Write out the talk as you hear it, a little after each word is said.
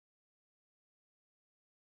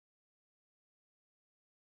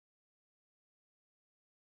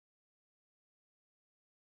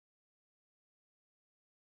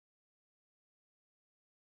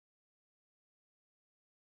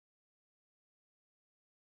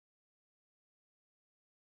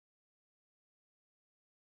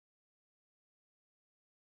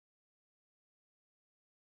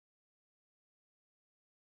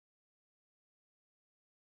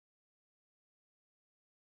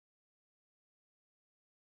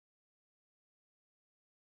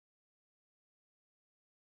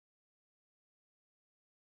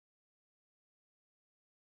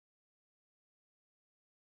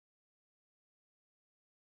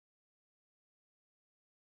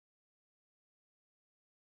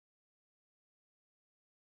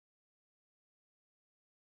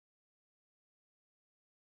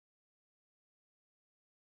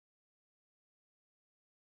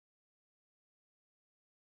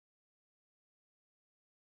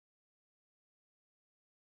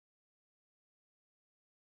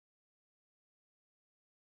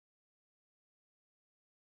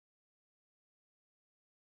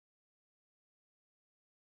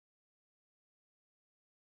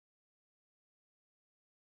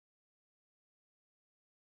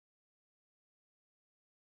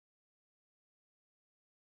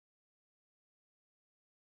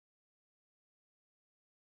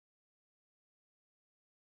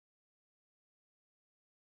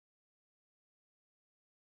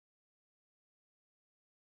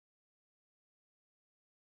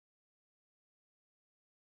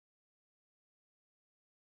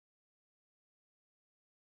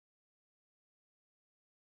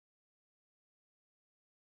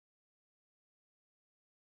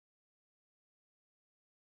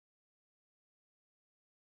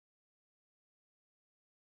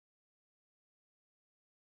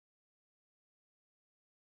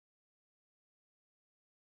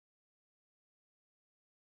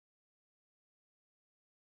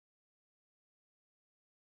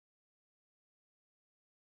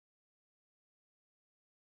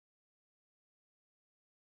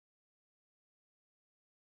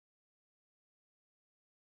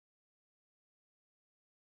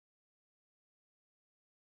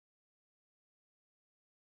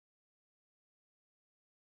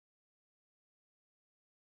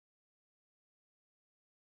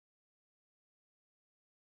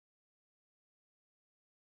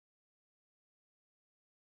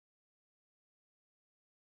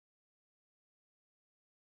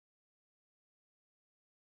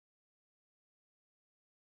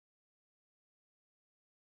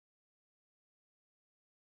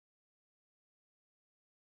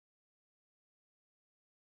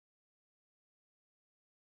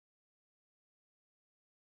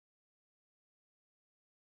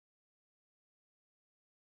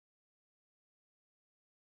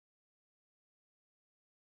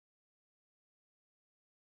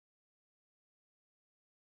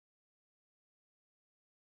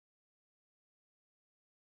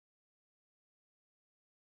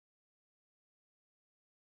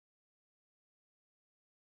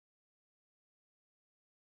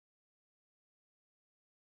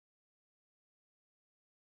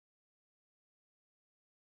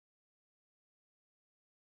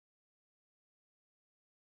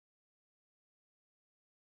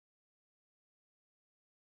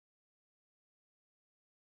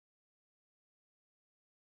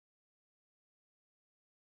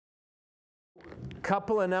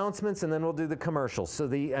couple announcements and then we'll do the commercials. So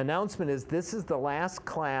the announcement is this is the last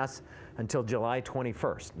class until July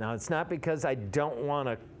 21st. Now it's not because I don't want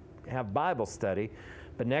to have Bible study,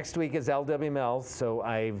 but next week is LWML, so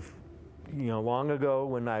I've, long ago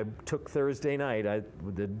when I took Thursday night,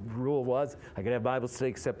 the rule was I could have Bible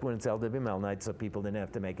study except when it's LWML night, so people didn't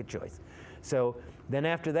have to make a choice. So then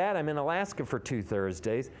after that, I'm in Alaska for 2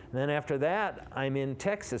 Thursdays. And then after that, I'm in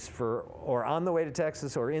Texas or on the way to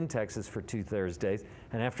Texas or in Texas for 2 Thursdays.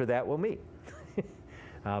 And after that, we'll meet.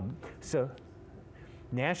 So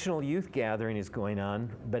National Youth Gathering is going on,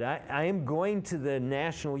 but I am going to the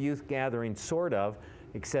National Youth Gathering, sort of,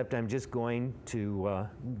 except I'm just going to,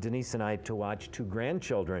 Denise and I, to watch 2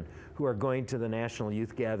 grandchildren who are going to the National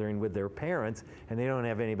Youth Gathering with their parents, and they don't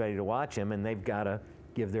have anybody to watch them, and they've got to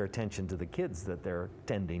give their attention to the kids that they're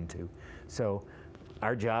tending to. So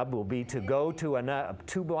our job will be to go to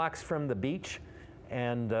 2 blocks from the beach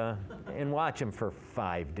and watch them for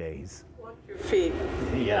 5 days. Watch your feet.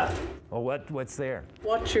 Yeah. Well, what's there?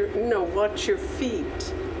 Watch your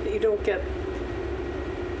feet. You don't get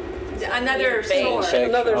another sword.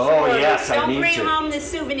 Another oh, sword. Yes, I Don't need bring to. home the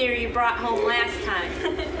souvenir you brought home last time.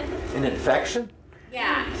 An infection?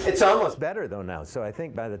 Yeah. It's almost better though now, so I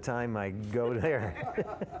think by the time I go there.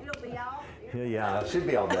 It'll be out. Yeah, it should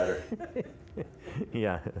be all better.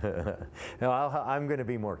 Yeah. No, I'm going to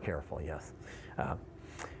be more careful, yes.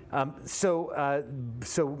 So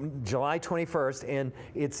July 21st, and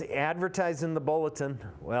it's advertised in the bulletin.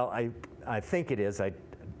 Well, I think it is. I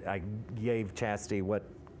gave Chastity what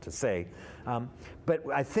to say. But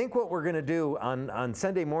I think what we're going to do on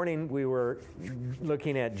Sunday morning, we were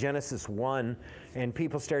looking at Genesis 1, and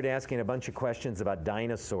people started asking a bunch of questions about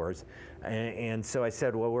dinosaurs. And so I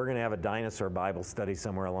said, well, we're going to have a dinosaur Bible study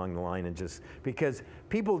somewhere along the line, and just because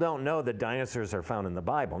people don't know that dinosaurs are found in the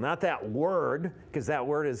Bible. Not that word, because that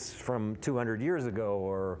word is from 200 years ago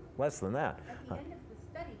or less than that. At the end of the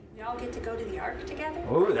study, You all get to go to the Ark together?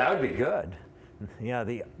 Oh, that would be good. Yeah,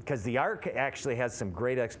 because the Ark actually has some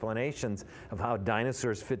great explanations of how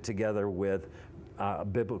dinosaurs fit together with a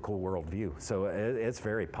biblical worldview. So it's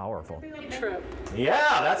very powerful. trip.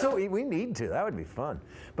 Yeah, that's what we need to. That would be fun.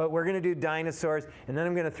 But we're going to do dinosaurs, and then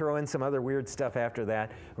I'm going to throw in some other weird stuff after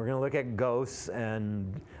that. We're going to look at ghosts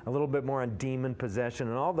and a little bit more on demon possession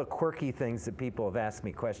and all the quirky things that people have asked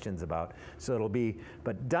me questions about. So it'll be,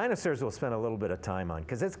 but dinosaurs we'll spend a little bit of time on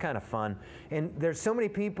because it's kind of fun. And there's so many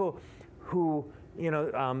people who,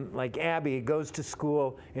 like Abby goes to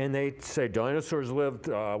school and they say dinosaurs lived,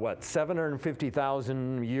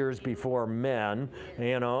 750,000 years before men,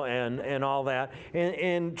 and all that.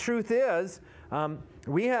 And truth is,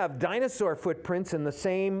 we have dinosaur footprints in the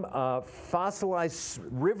same fossilized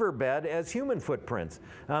riverbed as human footprints.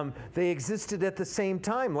 They existed at the same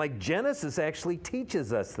time, like Genesis actually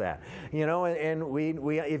teaches us that. And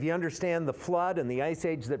we if you understand the flood and the ice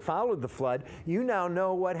age that followed the flood, you now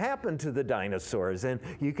know what happened to the dinosaurs, and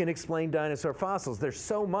you can explain dinosaur fossils. There's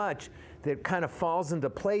so much that kind of falls into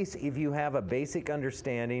place if you have a basic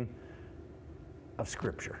understanding of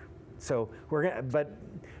Scripture. So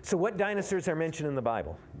so what dinosaurs are mentioned in the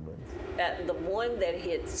Bible? The one that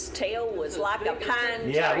its tail was like a pine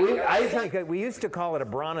tree. Yeah, I think we used to call it a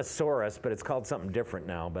brontosaurus, but it's called something different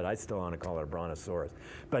now, but I still want to call it a brontosaurus.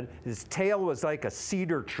 But his tail was like a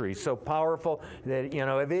cedar tree, so powerful that,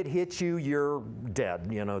 if it hits you, you're dead,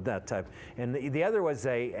 that type. And the other was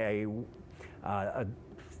a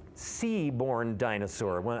sea-born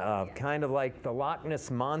dinosaur, kind of like the Loch Ness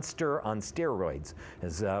Monster on steroids,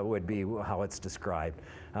 would be how it's described.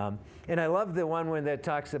 And I love the one when that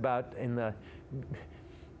talks about in the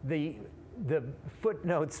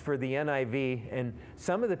footnotes for the NIV, and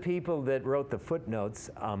some of the people that wrote the footnotes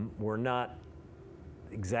were not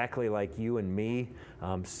exactly like you and me,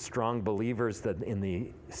 strong believers that in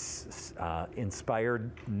the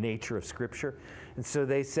inspired nature of Scripture. And so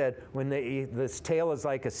they said, when this tail is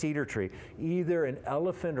like a cedar tree, either an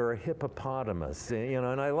elephant or a hippopotamus. And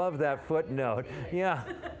I love that footnote. Yeah,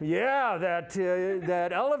 that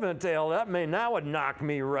elephant tail, that would knock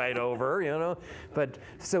me right over, But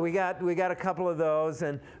so we got a couple of those,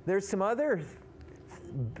 and there's some other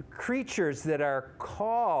creatures that are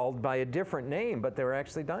called by a different name, but they're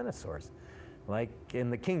actually dinosaurs. Like in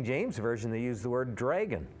the King James Version, they use the word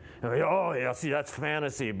dragon. Oh, yeah, see, that's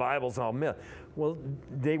fantasy. Bible's all myth. Well,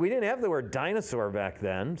 we didn't have the word dinosaur back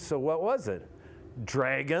then, so what was it?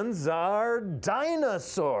 Dragons are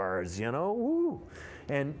dinosaurs, Woo.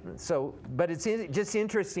 And so, but it's just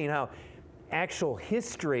interesting how actual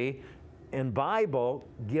history and Bible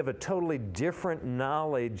give a totally different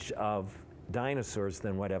knowledge of dinosaurs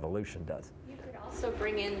than what evolution does. You could also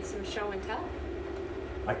bring in some show and tell.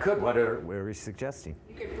 I could. What are we suggesting?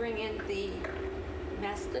 You could bring in the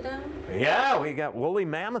mastodon. Yeah, we got woolly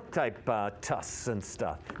mammoth type tusks and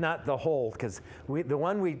stuff. Not the whole, because the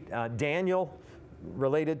one Daniel,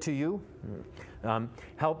 related to you,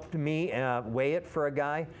 helped me weigh it for a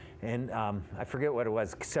guy, and I forget what it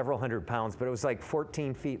was, several hundred pounds, but it was like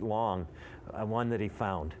 14 feet long, one that he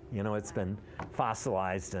found. You know, it's been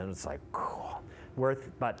fossilized, and it's like, cool. Worth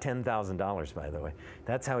about $10,000, by the way.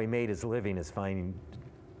 That's how he made his living, is finding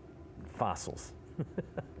fossils.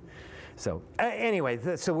 So anyway,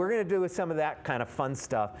 so we're going to do some of that kind of fun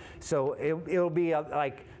stuff. So it'll be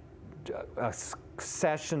like a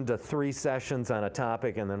session to 3 sessions on a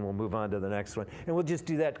topic, and then we'll move on to the next one. And we'll just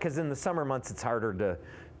do that because in the summer months it's harder to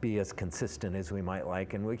be as consistent as we might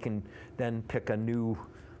like, and we can then pick a new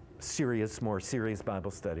more serious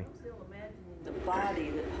Bible study. I'm still imagining the body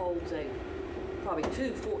that holds probably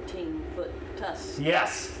 2 14-foot tusks.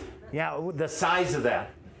 Yes. Yeah, the size of that.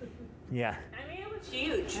 Yeah. I mean, it was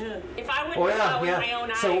huge. If I wouldn't Oh, have saw with my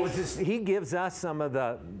own So eyes. he gives us some of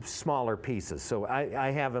the smaller pieces. So I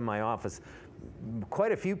have in my office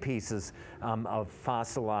quite a few pieces of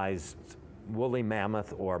fossilized woolly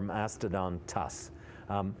mammoth or mastodon tusks.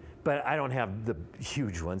 But I don't have the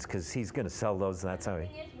huge ones because he's going to sell those. And that's how he.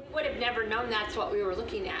 We would have never known that's what we were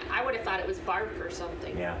looking at. I would have thought it was bark or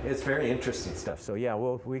something. Yeah, it's very interesting stuff. So yeah,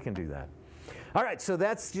 we can do that. All right, so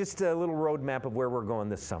that's just a little roadmap of where we're going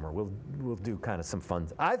this summer. We'll do kind of some fun.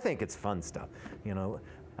 I think it's fun stuff, you know.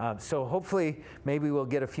 So hopefully, maybe we'll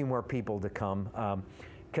get a few more people to come,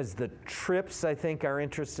 because the trips I think are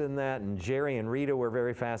interested in that, and Jerry and Rita were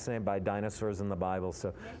very fascinated by dinosaurs in the Bible.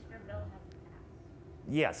 So.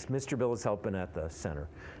 Yes, Mr. Bill is helping at the center.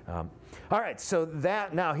 All right, so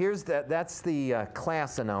now here's that's the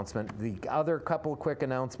class announcement. The other couple quick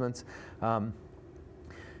announcements.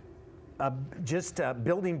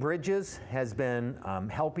 Building Bridges has been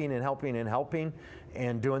helping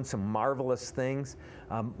and doing some marvelous things.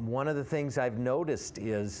 One of the things I've noticed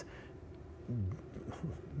is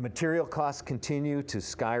material costs continue to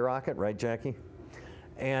skyrocket, right, Jackie?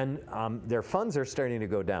 And their funds are starting to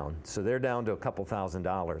go down. So they're down to a couple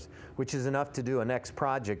 $1,000s, which is enough to do a next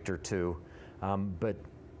project or two. But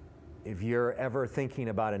if you're ever thinking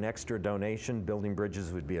about an extra donation, Building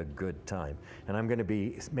Bridges would be a good time. And I'm going to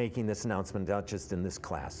be making this announcement not just in this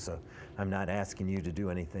class, so I'm not asking you to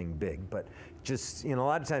do anything big, but just, you know, a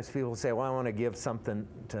lot of times people say, well, I want to give something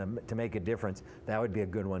to make a difference. That would be a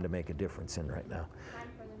good one to make a difference in right now.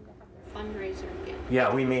 Fundraiser again.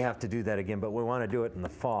 Yeah, we may have to do that again, but we want to do it in the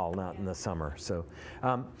fall, not in the summer. So,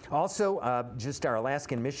 also, just our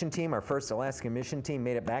Alaskan mission team, our first Alaskan mission team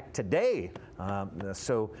made it back today.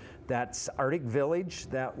 So that's Arctic Village.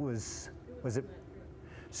 That was it?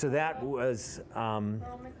 So that was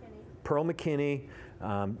Pearl McKinney,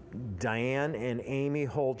 Diane and Amy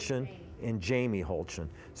Holchin, and Jamie Holchin.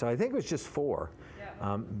 So I think it was just 4.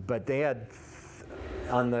 But they had,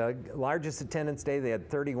 on the largest attendance day, they had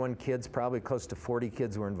 31 kids, probably close to 40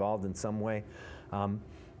 kids were involved in some way.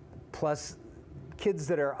 Plus kids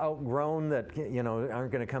that are outgrown that, you know,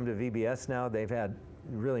 aren't going to come to VBS now. They've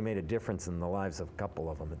really made a difference in the lives of a couple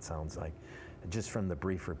of them, it sounds like, just from the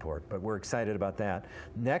brief report. But we're excited about that.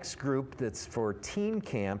 Next group that's for teen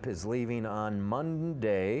camp is leaving on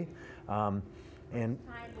Monday. And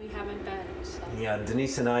We haven't been, so. yeah,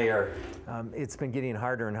 Denise and I are, it's been getting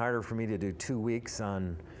harder and harder for me to do 2 weeks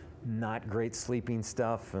on not great sleeping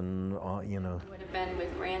stuff and, you know. Would have been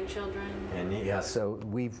with grandchildren. And yeah, so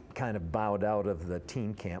we've kind of bowed out of the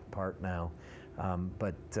teen camp part now.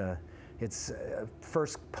 But it's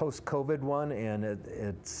first post-COVID one, and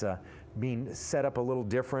it's being set up a little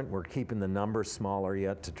different. We're keeping the numbers smaller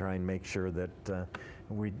yet to try and make sure that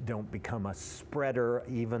we don't become a spreader,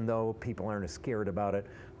 even though people aren't as scared about it.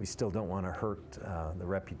 We still don't want to hurt the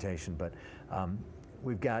reputation, but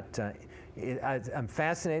we've got, I'm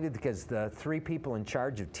fascinated because the 3 people in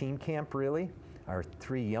charge of teen camp really are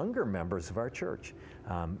 3 younger members of our church,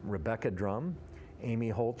 Rebecca Drum, Amy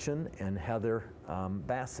Holchin, and Heather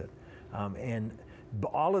Bassett. And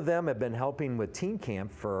all of them have been helping with teen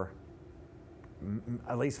camp for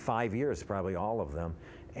at least 5 years, probably all of them.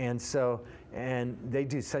 And so, and they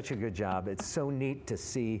do such a good job. It's so neat to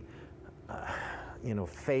see, you know,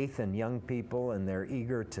 faith in young people, and they're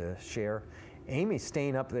eager to share. Amy's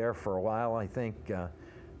staying up there for a while, I think.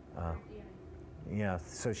 Yeah,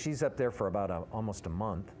 so she's up there for about almost a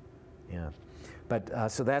month. Yeah. But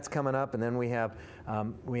so that's coming up, and then we have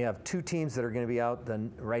 2 teams that are going to be out then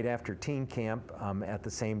right after teen camp at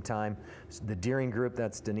the same time. The Deering group,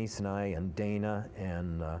 that's Denise and I and Dana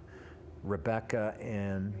and Rebecca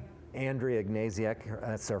and Andrea Ignasiak.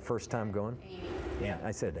 That's our first time going. Amy. Yeah,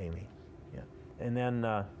 I said Amy. Yeah, And then,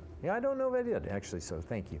 yeah, I don't know if I did, actually, so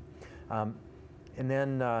thank you. And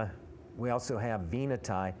then we also have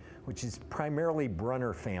Venatai, which is primarily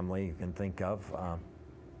Brunner family, you can think of.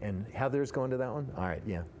 And Heather's going to that one? All right,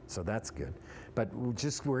 yeah, so that's good. But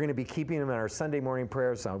we're going to be keeping them in our Sunday morning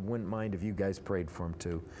prayers, so I wouldn't mind if you guys prayed for them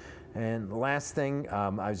too. And the last thing,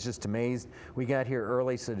 I was just amazed. We got here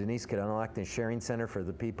early so Denise could unlock the sharing center for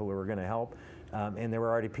the people who were going to help. And there were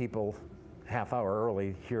already people half hour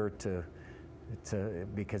early here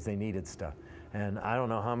because they needed stuff. And I don't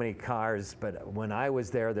know how many cars, but when I was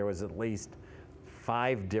there was at least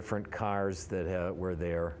 5 different cars that were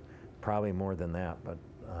there, probably more than that. But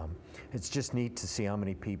it's just neat to see how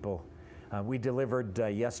many people. We delivered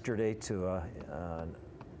yesterday to a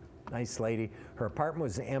nice lady. Her apartment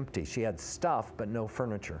was empty. She had stuff, but no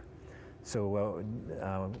furniture. So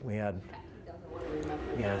we had,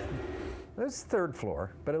 yeah, it was 3rd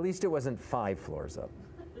floor, but at least it wasn't 5 floors up.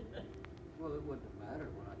 Well, it wouldn't have mattered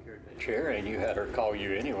when I carried that chair and you had her call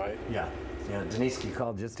you anyway. Yeah. Yeah, Denise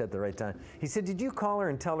called just at the right time. He said, did you call her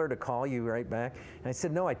and tell her to call you right back? And I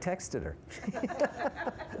said, no, I texted her.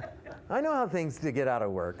 I know how things to get out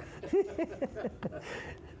of work.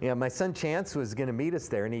 Yeah, my son Chance was going to meet us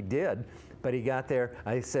there, and he did. But he got there.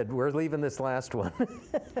 I said, we're leaving this last one.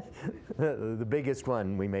 The biggest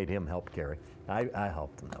one, we made him help carry. I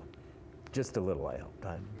helped him, though. Just a little I helped.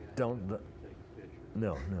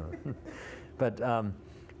 No. But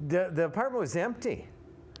the apartment was empty.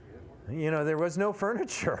 You know, there was no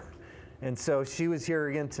furniture. And so she was here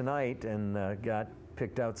again tonight and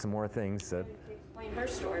picked out some more things that. Explain her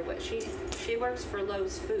story. What she works for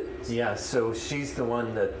Lowe's Foods. Yeah, so she's the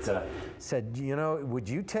one that said, you know, would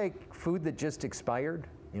you take food that just expired?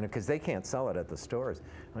 You know, because they can't sell it at the stores.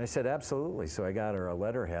 And I said, absolutely. So I got her a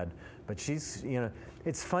letterhead. But she's, you know,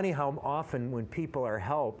 it's funny how often when people are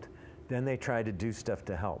helped, then they try to do stuff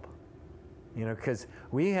to help. You know, because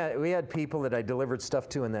we had people that I delivered stuff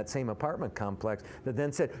to in that same apartment complex that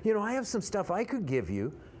then said, you know, I have some stuff I could give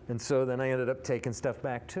you. And so then I ended up taking stuff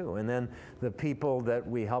back too. And then the people that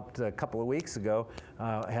we helped a couple of weeks ago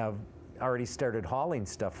have already started hauling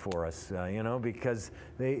stuff for us, you know, because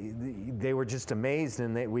they were just amazed,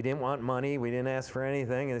 and we didn't want money, we didn't ask for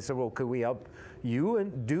anything, and they said, well, could we help you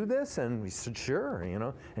and do this? And we said, sure, you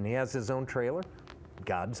know, and he has his own trailer.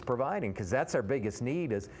 God's providing, because that's our biggest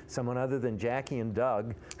need, is someone other than Jackie and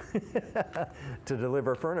Doug to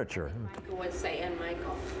deliver furniture. Michael would say, and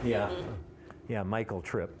Michael. Yeah, yeah, Michael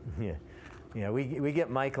Tripp. Yeah, yeah, we get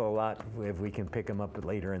Michael a lot if we can pick him up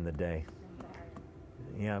later in the day.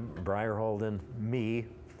 Yeah, Briar Holden, me,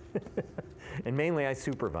 and mainly I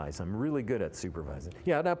supervise. I'm really good at supervising.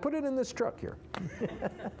 Yeah, now put it in this truck here.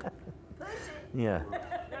 Yeah.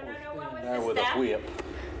 No, what was There this with step? a whip.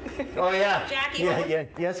 Oh yeah. Jackie, Yeah, what was- yeah.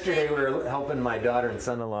 Yesterday we were helping my daughter and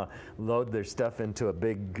son-in-law load their stuff into a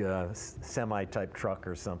big semi-type truck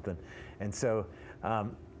or something, and so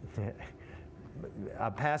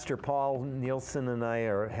Pastor Paul Nielsen and I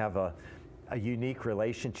have a unique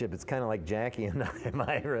relationship. It's kind of like Jackie and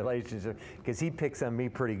my relationship, because he picks on me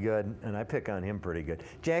pretty good and I pick on him pretty good.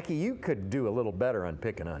 Jackie, you could do a little better on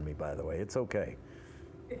picking on me, by the way. It's okay.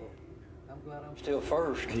 I'm glad I'm still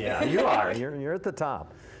first. Yeah, you are. You're at the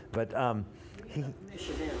top. But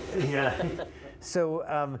yeah.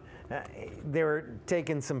 So they were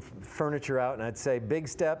taking some furniture out, and I'd say big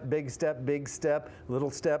step, big step, big step,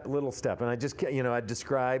 little step, little step, and I just, you know, I'd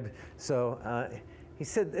describe. So he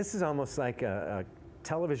said, this is almost like a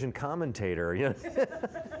television commentator, you know.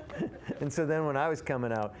 And so then when I was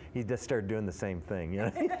coming out, he just started doing the same thing, you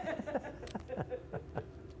know.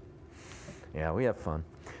 Yeah, we have fun.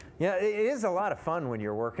 Yeah, it is a lot of fun when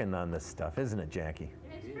you're working on this stuff, isn't it, Jackie?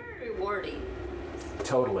 It's very rewarding.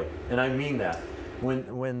 Totally, and I mean that.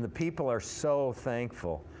 When the people are so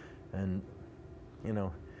thankful, and you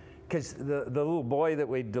know, because the little boy that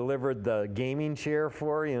we delivered the gaming chair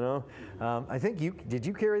for, you know, I think did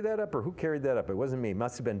you carry that up, or who carried that up? It wasn't me. It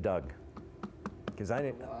must have been Doug, because I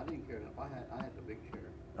didn't. Well, I didn't carry it up. I had the big chair.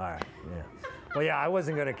 All right, yeah. Well, yeah, I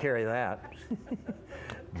wasn't going to carry that.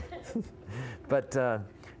 But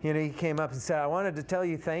you know, he came up and said, I wanted to tell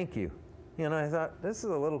you thank you. You know, I thought, this is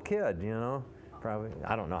a little kid, you know, probably,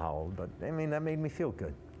 I don't know how old, but I mean, that made me feel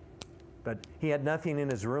good. But he had nothing in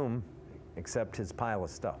his room except his pile of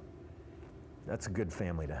stuff. That's a good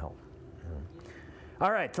family to help.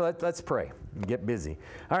 All right, so let's pray and get busy.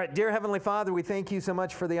 All right, dear Heavenly Father, we thank you so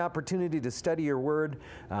much for the opportunity to study your word.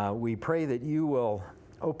 We pray that you will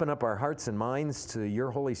open up our hearts and minds to your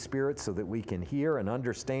Holy Spirit so that we can hear and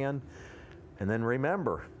understand and then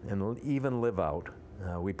remember and even live out.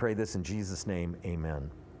 We pray this in Jesus' name, amen.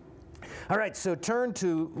 All right, so turn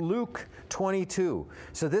to Luke 22.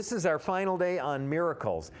 So this is our final day on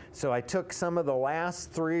miracles. So I took some of the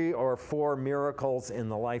last 3 or 4 miracles in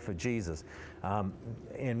the life of Jesus.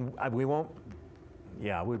 And we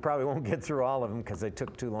probably won't get through all of them because they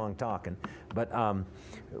took too long talking. But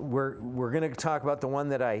we're going to talk about the one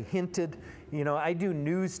that I hinted. You know, I do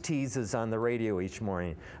news teases on the radio each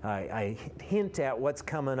morning. I hint at what's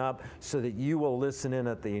coming up so that you will listen in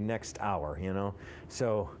at the next hour, you know.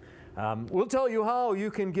 So we'll tell you how you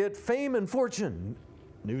can get fame and fortune.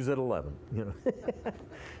 News at 11, you know.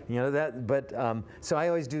 You know that, but so I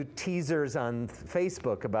always do teasers on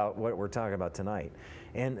Facebook about what we're talking about tonight.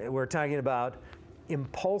 And we're talking about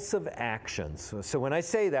impulsive actions. So when I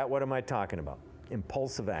say that, what am I talking about?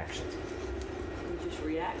 Impulsive actions. You just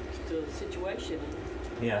react to the situation.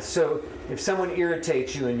 Yeah, so if someone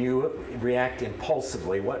irritates you and you react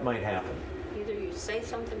impulsively, what might happen? Either you say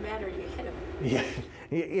something bad or you hit them. Yeah,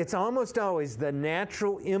 it's almost always the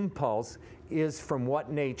natural impulse is from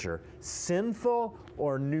what nature? Sinful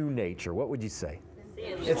or new nature? What would you say?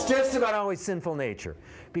 It's just about always sinful nature.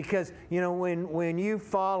 Because, you know, when you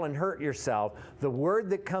fall and hurt yourself, the word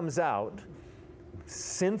that comes out,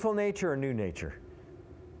 sinful nature or new nature?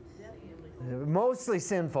 Mostly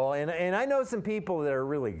sinful. And I know some people that are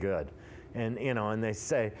really good. And, you know, and they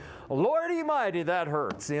say, Lordy mighty, that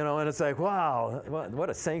hurts, you know, and it's like, wow, what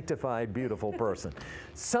a sanctified, beautiful person.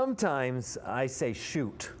 Sometimes I say,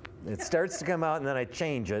 shoot. It starts to come out and then I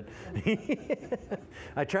change it.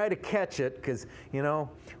 I try to catch it because, you know,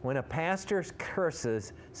 when a pastor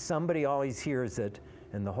curses, somebody always hears it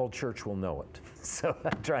and the whole church will know it. So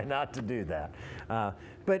I try not to do that.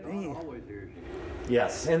 But Always hears you.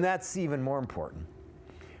 yes, and that's even more important.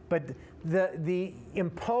 But the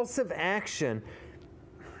impulsive action,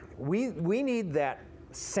 we need that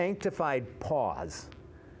sanctified pause.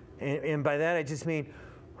 And by that I just mean,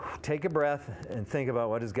 take a breath and think about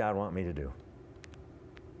what does God want me to do.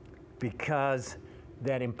 Because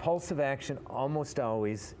that impulsive action almost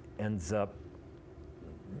always ends up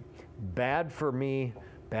bad for me,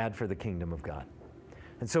 bad for the kingdom of God.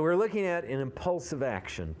 And so we're looking at an impulsive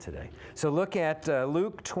action today. So look at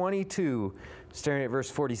Luke 22, starting at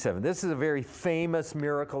verse 47. This is a very famous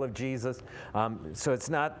miracle of Jesus. So it's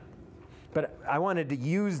not, but I wanted to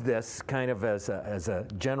use this kind of as a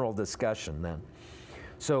general discussion then.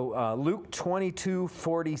 So Luke 22,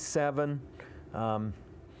 47. All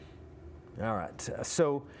right.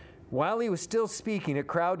 So while he was still speaking, a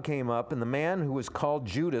crowd came up, and the man who was called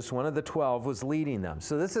Judas, one of the 12, was leading them.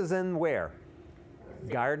 So this is in where?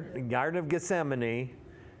 Garden of Gethsemane.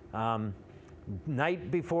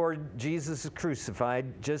 Night before Jesus is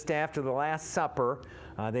crucified, just after the Last Supper.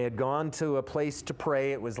 They had gone to a place to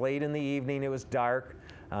pray. It was late in the evening. It was dark.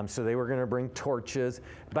 So they were going to bring torches.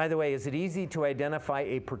 By the way, is it easy to identify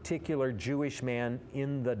a particular Jewish man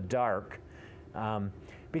in the dark?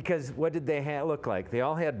 Because what did they look like? They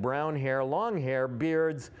all had brown hair, long hair,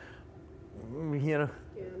 beards, you know,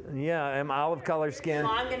 yeah, olive color skin.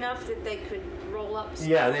 Long enough that they could roll up.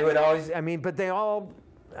 Yeah, they would always, I mean, but they all,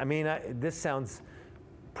 I mean, this sounds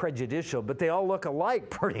prejudicial, but they all look alike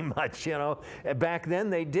pretty much, you know. Back then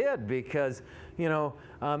they did because, you know,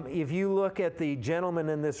 if you look at the gentlemen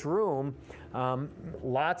in this room,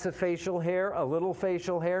 lots of facial hair, a little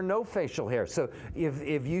facial hair, no facial hair. So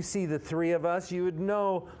if you see the three of us, you would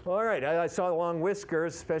know, all right, I saw long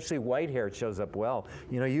whiskers, especially white hair, it shows up well.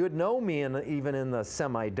 You know, you would know me even in the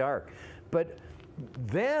semi-dark. But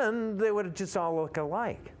then they would just all look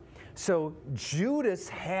alike. So Judas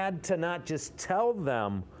had to not just tell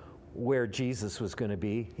them where Jesus was going to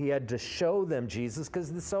be. He had to show them Jesus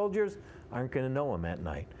because the soldiers aren't going to know him at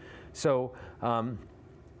night. So,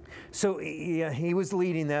 he was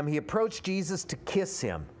leading them. He approached Jesus to kiss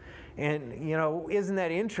him. And, you know, isn't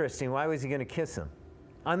that interesting? Why was he going to kiss him?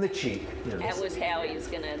 On the cheek. You know. That was how he was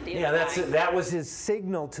going to identify. Yeah, that was his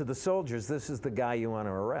signal to the soldiers. This is the guy you want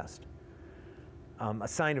to arrest. A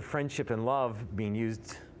sign of friendship and love being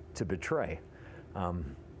used to betray.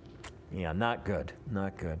 Yeah, not good,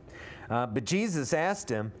 not good. But Jesus asked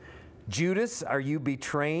him, Judas, are you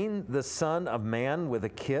betraying the Son of Man with a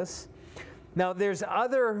kiss? Now, there's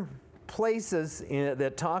other places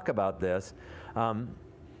that talk about this.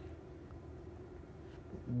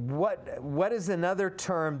 What is another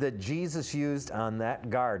term that Jesus used on that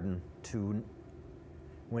garden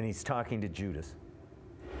when he's talking to Judas?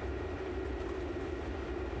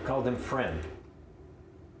 He called him friend.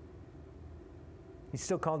 He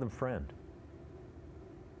still called him friend.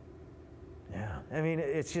 Yeah, I mean,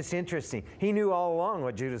 it's just interesting. He knew all along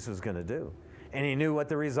what Judas was going to do. And he knew what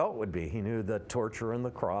the result would be. He knew the torture and the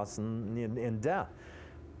cross and death.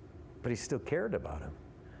 But he still cared about him.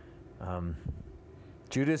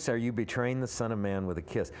 Judas, are you betraying the Son of Man with a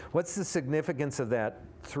kiss? What's the significance of that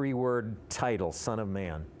three-word title, Son of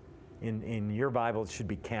Man? In your Bible, it should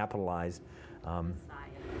be capitalized.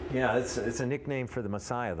 Yeah, it's a nickname for the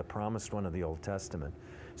Messiah, the promised one of the Old Testament.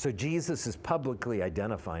 So Jesus is publicly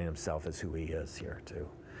identifying himself as who he is here, too.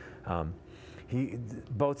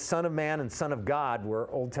 Both Son of Man and Son of God were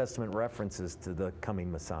Old Testament references to the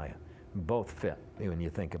coming Messiah. Both fit when you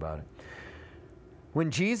think about it. When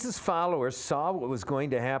Jesus' followers saw what was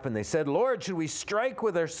going to happen, they said, Lord, should we strike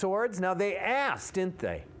with our swords? Now they asked, didn't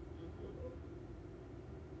they?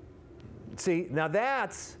 See, now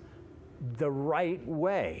that's the right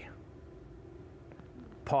way.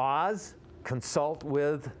 Pause, consult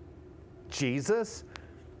with Jesus,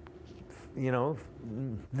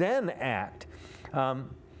 then act.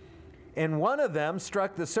 And one of them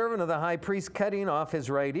struck the servant of the high priest, cutting off his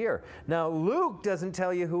right ear. Now, Luke doesn't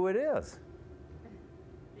tell you who it is.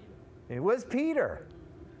 It was Peter.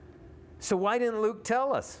 So why didn't Luke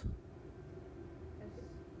tell us?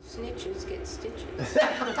 Snitches get stitches.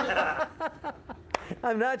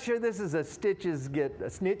 I'm not sure this is a snitches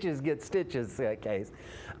get stitches case.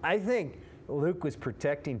 I think Luke was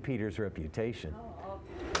protecting Peter's reputation.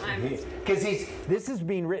 Because this is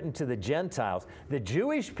being written to the Gentiles. The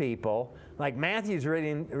Jewish people, like Matthew's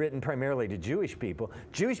written primarily to Jewish people.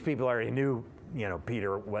 Jewish people already knew,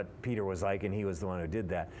 Peter, what Peter was like, and he was the one who did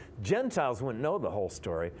that. Gentiles wouldn't know the whole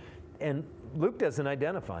story, and Luke doesn't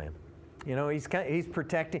identify him. He's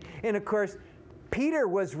protecting, and of course, Peter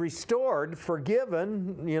was restored,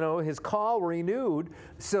 forgiven, his call renewed.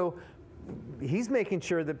 So he's making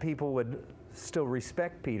sure that people would still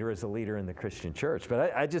respect Peter as a leader in the Christian church.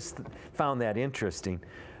 But I just found that interesting.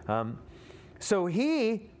 So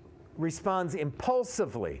he responds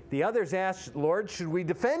impulsively. The others ask, Lord, should we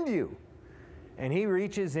defend you? And he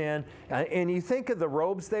reaches in, and you think of the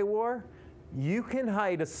robes they wore? You can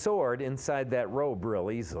hide a sword inside that robe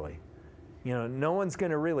real easily. No one's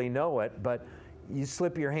going to really know it, but you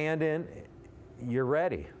slip your hand in, you're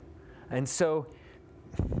ready. And so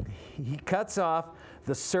he cuts off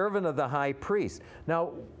the servant of the high priest.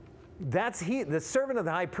 Now, the servant of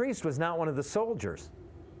the high priest was not one of the soldiers.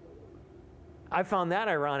 I found that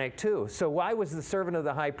ironic too. So why was the servant of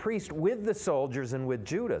the high priest with the soldiers and with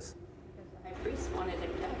Judas? Because the high priest wanted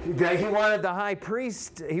him dead. He wanted the high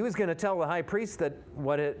priest, he was going to tell the high priest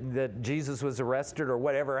that Jesus was arrested or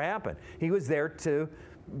whatever happened. He was there to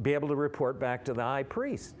be able to report back to the high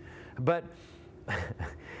priest. But,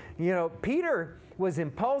 Peter was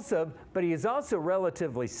impulsive, but he is also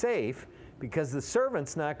relatively safe because the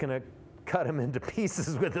servant's not going to cut him into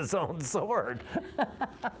pieces with his own sword.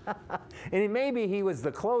 And maybe he was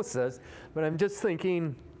the closest, but I'm just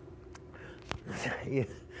thinking,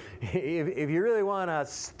 if you really want to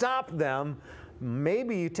stop them,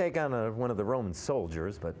 maybe you take on one of the Roman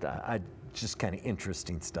soldiers, but just kind of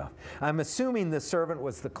interesting stuff. I'm assuming the servant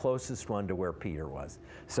was the closest one to where Peter was.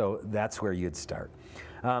 So that's where you'd start.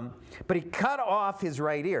 But he cut off his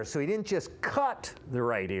right ear. So he didn't just cut the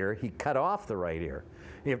right ear, he cut off the right ear.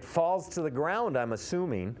 It falls to the ground, I'm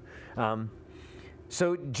assuming.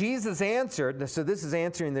 So Jesus answered, so this is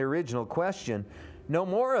answering the original question, no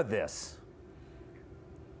more of this.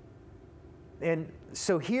 And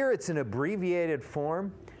so here it's an abbreviated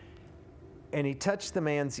form. And he touched the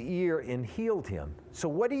man's ear and healed him. So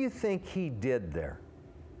what do you think he did there?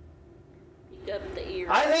 Picked up the ear.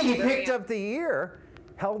 I think he picked up the ear,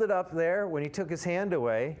 held it up there. When he took his hand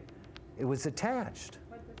away, it was attached.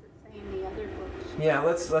 What does it say in the other books? Yeah,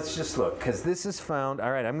 let's just look, because this is found,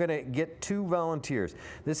 all right, I'm going to get 2 volunteers.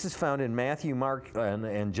 This is found in Matthew, Mark,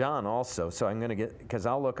 and John also, so I'm going to get, because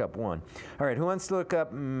I'll look up one. All right, who wants to look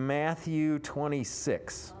up Matthew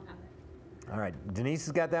 26? All right, Denise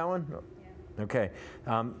has got that one? Okay.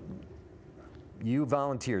 You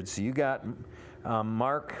volunteered, so you got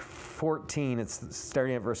Mark 14, it's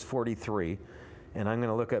starting at verse 43, and I'm going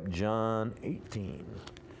to look up John 18.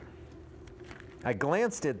 I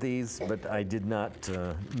glanced at these, but I did not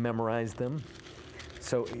memorize them.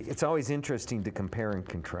 So it's always interesting to compare and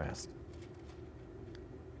contrast.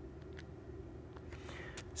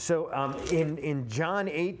 So in John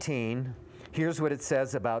 18, here's what it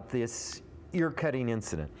says about this ear-cutting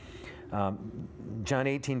incident. John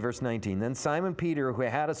 18, verse 19. Then Simon Peter, who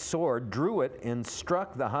had a sword, drew it and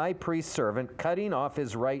struck the high priest's servant, cutting off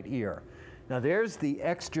his right ear. Now there's the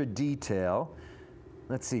extra detail.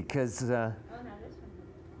 Let's see, because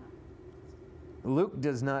Luke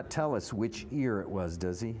does not tell us which ear it was,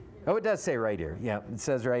 does he? Oh, it does say right ear. Yeah, it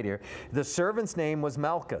says right ear. The servant's name was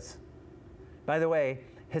Malchus. By the way,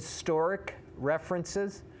 historic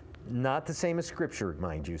references, not the same as Scripture,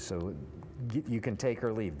 mind you, so you can take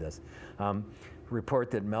or leave this.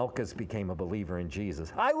 Report that Malchus became a believer in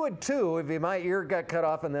Jesus. I would too if my ear got cut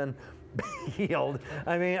off and then healed.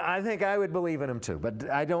 I mean, I think I would believe in him too, but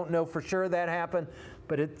I don't know for sure that happened,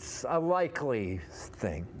 but it's a likely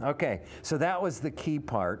thing. Okay, so that was the key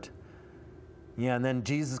part. Yeah, and then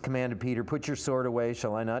Jesus commanded Peter, put your sword away.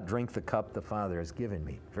 Shall I not drink the cup the Father has given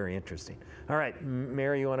me? Very interesting. All right,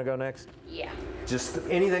 Mary, you want to go next? Yeah. Just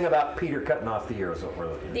anything about Peter cutting off the ear is what we're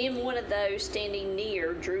looking at. Then one of those standing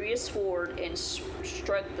near drew his sword and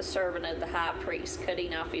struck the servant of the high priest,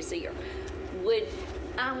 cutting off his ear.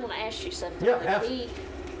 I want to ask you something. Yeah, Would ask.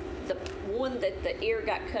 the one that the ear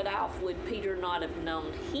got cut off, would Peter not have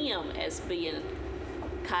known him as being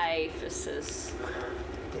Caiaphas's?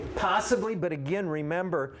 Possibly, but again,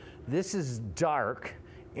 remember, this is dark,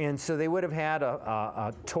 and so they would have had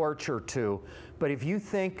a torch or two. But if you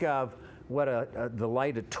think of what the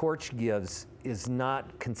light a torch gives is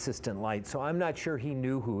not consistent light, so I'm not sure he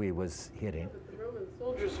knew who he was hitting. The Roman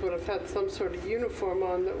soldiers would have had some sort of uniform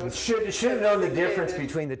on that was... Should have known the difference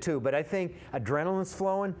between the two, but I think adrenaline's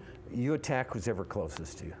flowing, you attack who's ever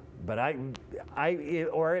closest to you. But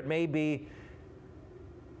or it may be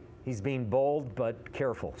he's being bold but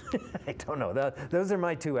careful. I don't know. Those are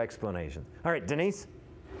my two explanations. All right, Denise?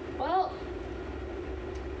 Well,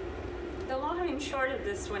 the long and short of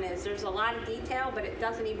this one is there's a lot of detail, but it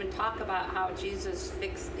doesn't even talk about how Jesus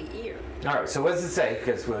fixed the ear. All right, so what does it say?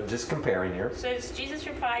 Because we're just comparing here. It says, Jesus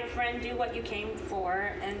replied, friend, do what you came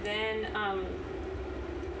for. And then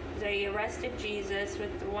they arrested Jesus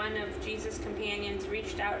with one of Jesus' companions,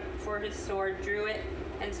 reached out for his sword, drew it,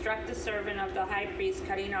 and struck the servant of the high priest,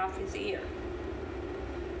 cutting off his ear.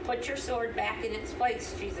 Put your sword back in its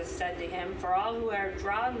place, Jesus said to him, for all who are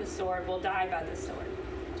drawing the sword will die by the sword.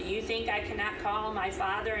 Do you think I cannot call my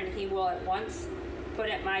Father, and he will at once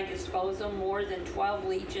put at my disposal more than 12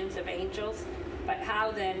 legions of angels? But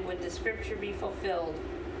how then would the scripture be fulfilled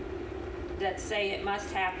that say it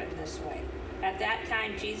must happen this way? At that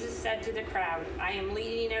time Jesus said to the crowd, Am I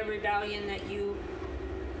leading a rebellion that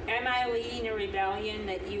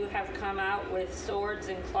you have come out with swords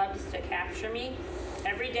and clubs to capture me?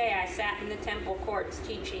 Every day I sat in the temple courts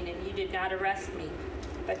teaching, and you did not arrest me.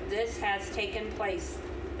 But this has taken place,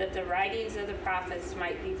 that the writings of the prophets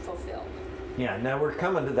might be fulfilled. Yeah, now we're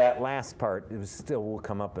coming to that last part. It still will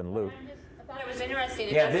come up in Luke. I thought it was interesting.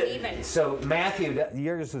 It doesn't even. So Matthew,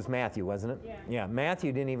 yours was Matthew, wasn't it? Yeah,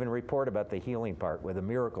 Matthew didn't even report about the healing part with the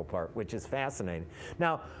miracle part, which is fascinating.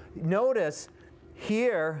 Now, notice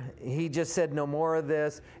here, he just said no more of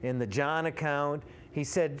this. In the John account, he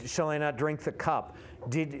said, shall I not drink the cup?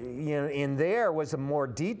 In there was a more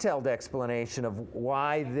detailed explanation of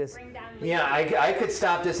why this. Yeah, I could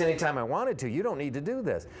stop this anytime I wanted to. You don't need to do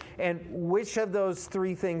this. And which of those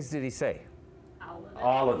three things did he say?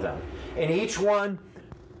 All of them. And each one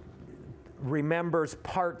remembers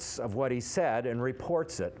parts of what he said and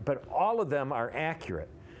reports it, but all of them are accurate.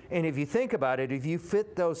 And if you think about it, if you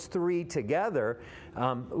fit those three together,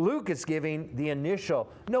 Luke is giving the initial,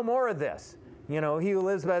 no more of this. He who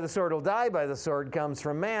lives by the sword will die by the sword comes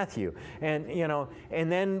from Matthew. And,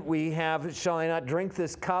 and then we have, shall I not drink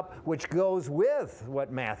this cup, which goes with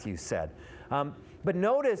what Matthew said. But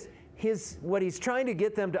notice what he's trying to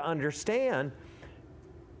get them to understand.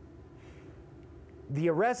 The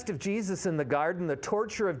arrest of Jesus in the garden, the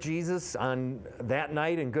torture of Jesus on that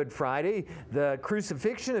night in Good Friday, the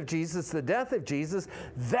crucifixion of Jesus, the death of Jesus,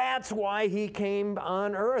 that's why he came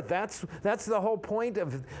on earth. That's the whole point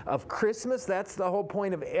of Christmas. That's the whole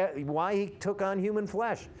point of why he took on human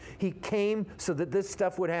flesh. He came so that this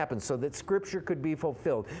stuff would happen, so that Scripture could be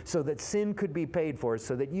fulfilled, so that sin could be paid for,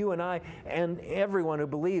 so that you and I and everyone who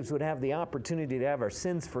believes would have the opportunity to have our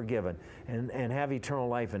sins forgiven and have eternal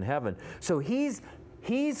life in heaven. So he's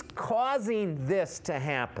causing this to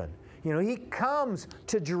happen. He comes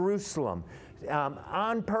to Jerusalem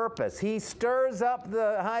on purpose. He stirs up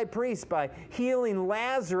the high priest by healing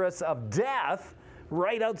Lazarus of death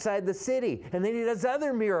right outside the city. And then he does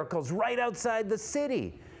other miracles right outside the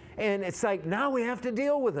city. And it's like, now we have to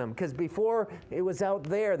deal with him, because before it was out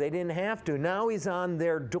there, they didn't have to. Now he's on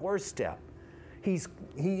their doorstep. He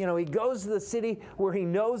goes to the city where he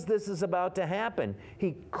knows this is about to happen.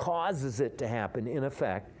 He causes it to happen, in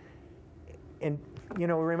effect. And,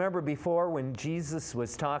 remember before when Jesus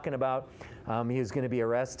was talking about he was going to be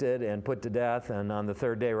arrested and put to death and on the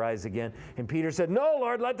third day rise again. And Peter said, no,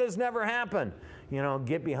 Lord, let this never happen.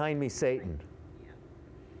 Get behind me, Satan. Yeah.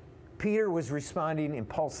 Peter was responding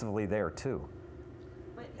impulsively there, too.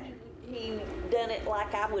 He done it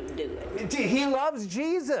like I would do it. He loves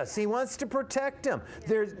Jesus. He wants to protect him.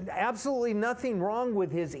 There's absolutely nothing wrong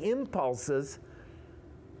with his impulses.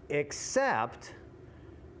 except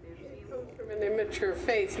He comes from an immature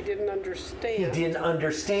faith. He didn't understand. he didn't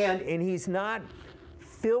understand, and he's not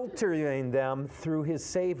filtering them through his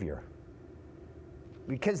Savior.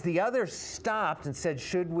 Because the others stopped and said,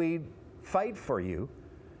 should we fight for you?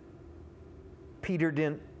 Peter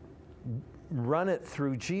didn't run it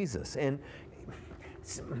through Jesus. And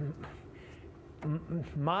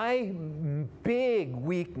my big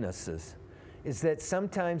weaknesses is that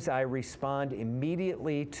sometimes I respond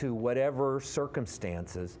immediately to whatever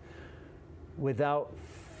circumstances without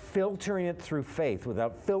filtering it through faith,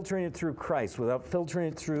 without filtering it through Christ, without filtering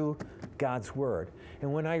it through God's Word.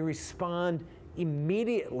 And when I respond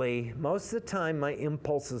immediately, most of the time my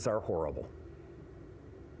impulses are horrible.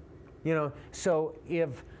 You know, so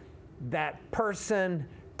if that person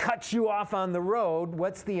cuts you off on the road,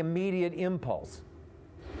 what's the immediate impulse?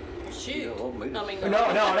 Shoot. Yeah, well, me- I mean,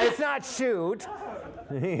 No, it's not shoot.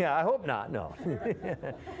 Yeah, I hope not, no.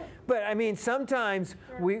 But I mean, sometimes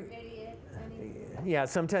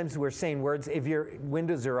sometimes we're saying words, if your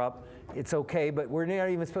windows are up, it's okay, but we're not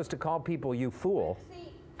even supposed to call people you fool.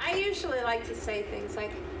 I usually like to say things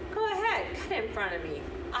like, go ahead, cut in front of me.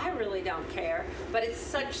 I really don't care. But it's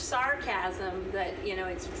such sarcasm that, you know,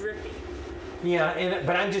 it's drippy. Yeah,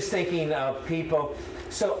 but I'm just thinking of people.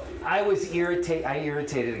 So I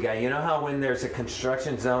irritated a guy. You know how when there's a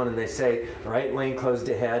construction zone and they say right lane closed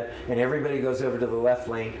ahead and everybody goes over to the left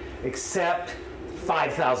lane except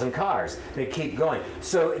 5,000 cars. They keep going.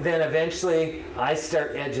 So then eventually I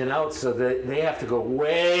start edging out so that they have to go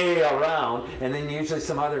way around, and then usually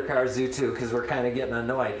some other cars do too because we're kind of getting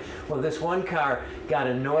annoyed. Well, this one car got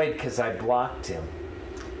annoyed because I blocked him.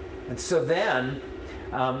 And so then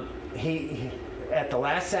he at the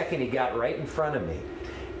last second, he got right in front of me.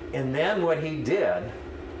 And then what he did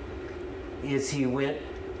is he went,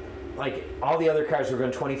 like all the other cars were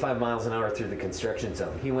going 25 miles an hour through the construction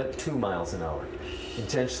zone. He went 2 miles an hour,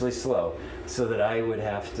 intentionally slow, so that I would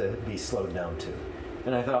have to be slowed down too.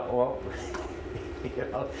 And I thought, well, you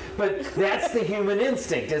know, but that's the human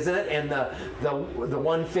instinct, isn't it? And the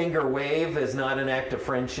one finger wave is not an act of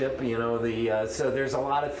friendship, you know. So there's a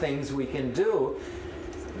lot of things we can do.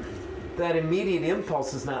 That immediate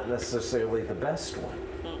impulse is not necessarily the best one.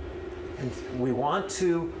 And we want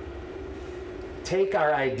to take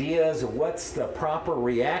our ideas of what's the proper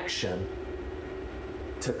reaction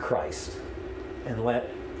to Christ and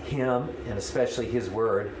let Him, and especially His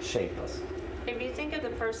Word, shape us. If you think of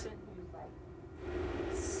the person who's like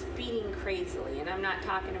speeding crazily, and I'm not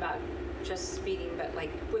talking about just speeding, but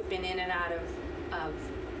like whipping in and out of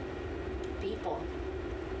people.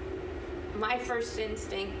 My first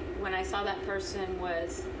instinct when I saw that person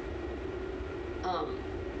was,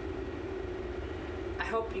 I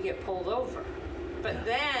hope you get pulled over. But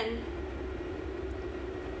then,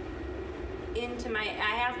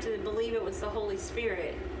 I have to believe it was the Holy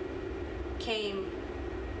Spirit came,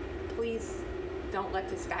 please don't let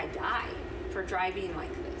this guy die for driving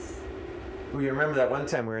like this. Well, you remember that one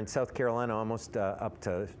time we were in South Carolina, almost up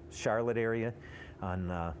to Charlotte area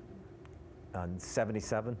on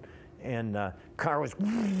 77, and car was,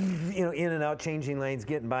 you know, in and out, changing lanes,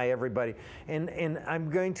 getting by everybody. And I'm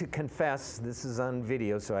going to confess, this is on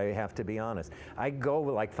video, so I have to be honest. I go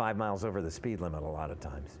like 5 miles over the speed limit a lot of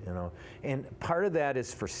times, you know. And part of that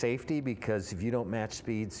is for safety, because if you don't match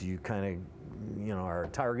speeds, you kind of, you know, are a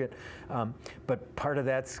target. But part of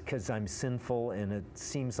that's because I'm sinful, and it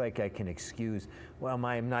seems like I can excuse, well,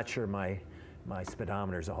 I'm not sure my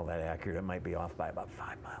speedometer's all that accurate. It might be off by about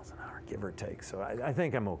 5 miles an hour, give or take. So I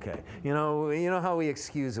think I'm okay. You know how we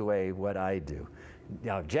excuse away what I do.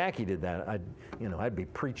 Now, if Jackie did that, I'd be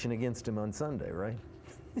preaching against him on Sunday, right?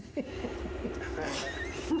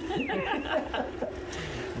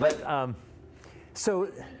 But so. We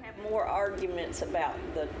have more arguments about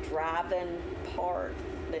the driving part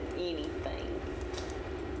than anything.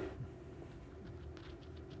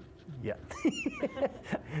 Yeah.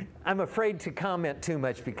 I'm afraid to comment too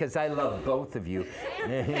much because I love both of you.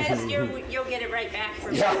 As you'll get it right back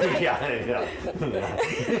from me. Yeah.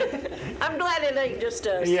 I'm glad it ain't just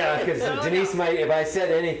us. Yeah, because Denise might, if I said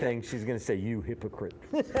anything, she's going to say, you hypocrite.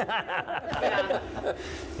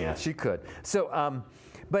 Yeah, she could. So,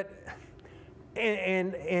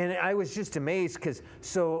 and I was just amazed because,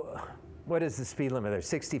 so what is the speed limit there?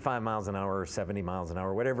 65 miles an hour or 70 miles an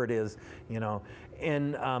hour, whatever it is, you know.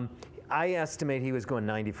 And I estimate he was going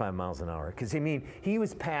 95 miles an hour because, I mean, he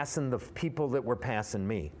was passing the people that were passing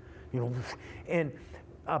me, you know. And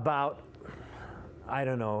about, I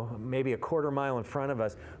don't know, maybe a quarter mile in front of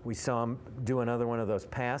us, we saw him do another one of those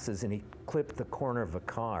passes, and he clipped the corner of a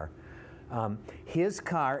car. His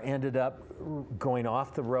car ended up going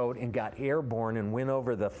off the road and got airborne and went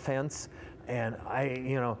over the fence. And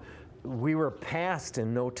we were past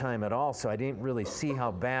in no time at all, so I didn't really see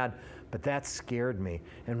how bad, but that scared me.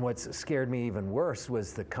 And what scared me even worse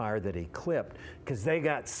was the car that he clipped, because they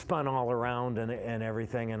got spun all around and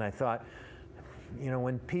everything. And I thought,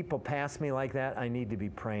 when people pass me like that, I need to be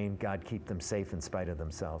praying, God, keep them safe in spite of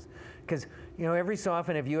themselves. Because, every so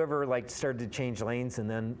often, have you ever started to change lanes and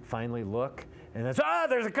then finally look, and it's,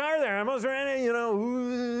 there's a car there, I almost ran it,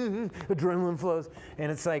 adrenaline flows. And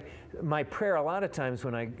it's like, my prayer a lot of times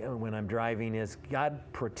when I'm driving is, God,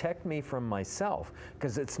 protect me from myself.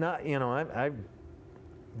 Because it's not, the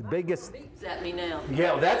biggest. Beeps at me now.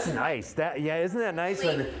 Yeah, that's nice. Isn't that nice?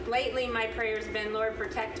 Lately, my prayer's been, Lord,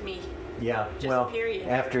 protect me. Yeah, Just period.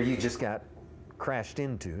 After you just got crashed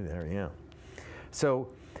into there, yeah. So,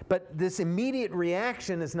 but this immediate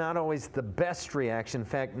reaction is not always the best reaction. In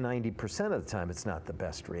fact, 90% of the time, it's not the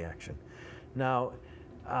best reaction. Now,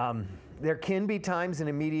 there can be times an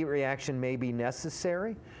immediate reaction may be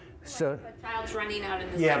necessary. So, The child's running out in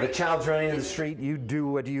the street. yeah, the child's running in the street. You do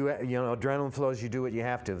what adrenaline flows. You do what you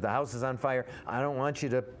have to. If the house is on fire, I don't want you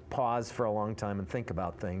to pause for a long time and think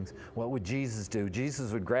about things. What would Jesus do?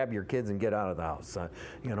 Jesus would grab your kids and get out of the house.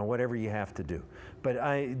 Whatever you have to do. But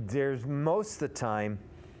there's most of the time,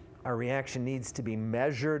 our reaction needs to be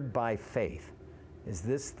measured by faith. Is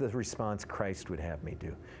this the response Christ would have me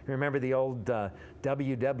do? Remember the old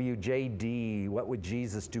WWJD, what would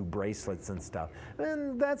Jesus do bracelets and stuff?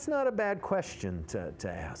 And that's not a bad question to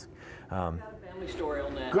ask. I've got a family story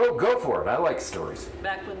on that. Go for it. I like stories.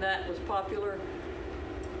 Back when that was popular,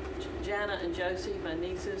 Jana and Josie, my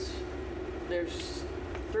nieces, there's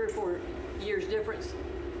 3 or 4 years difference.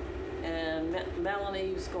 And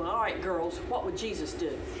Melanie was going, all right, girls, what would Jesus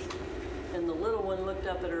do? And the little one looked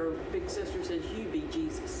up at her big sister and said, you be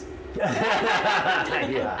Jesus.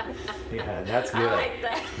 yeah, that's good. I like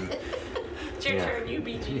that. It's your turn, you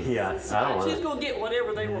be Jesus. Yeah, She's going to get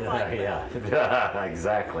whatever they were fighting about. Yeah,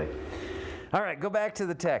 exactly. All right, go back to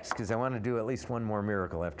the text, because I want to do at least one more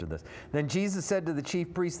miracle after this. Then Jesus said to the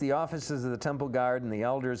chief priests, the officers of the temple guard, and the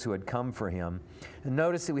elders who had come for him. And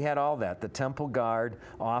notice that we had all that, the temple guard,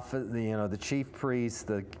 the chief priests,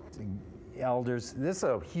 the elders. This is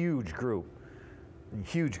a huge group,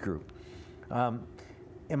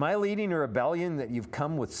 Am I leading a rebellion that you've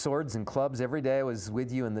come with swords and clubs? Every day I was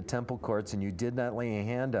with you in the temple courts, and you did not lay a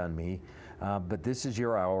hand on me. But this is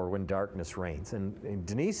your hour when darkness reigns. And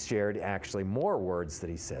Denise shared actually more words that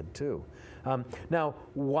he said too. Now,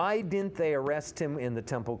 why didn't they arrest him in the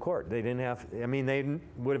temple court? They didn't have, they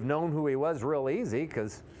would have known who he was real easy,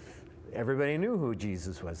 because everybody knew who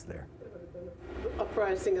Jesus was there.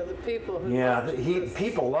 Uprising of the people.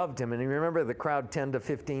 People loved him. And you remember the crowd, 10 to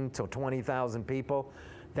 15 to 20,000 people?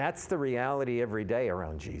 That's the reality every day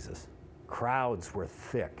around Jesus. Crowds were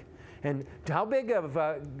thick. And how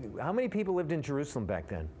many people lived in Jerusalem back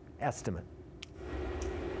then? Estimate.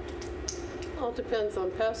 Well, it depends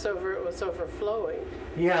on Passover, it was overflowing.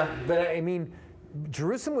 Yeah, but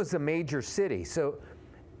Jerusalem was a major city. So,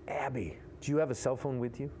 Abby, do you have a cell phone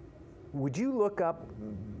with you? Would you look up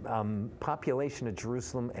population of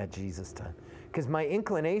Jerusalem at Jesus' time? Because my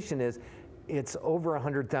inclination is it's over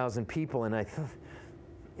 100,000 people, and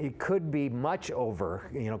it could be much over,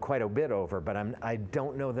 quite a bit over, but I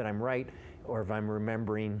don't know that I'm right or if I'm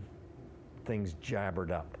remembering things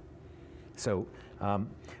jabbered up. So,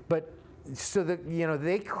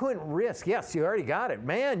 they couldn't risk. Yes, you already got it.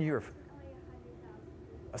 Man, you're.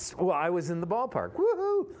 Well, I was in the ballpark.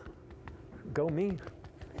 Woohoo! Go me.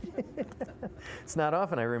 It's not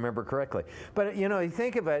often I remember correctly. But, you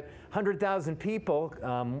think of it, 100,000 people,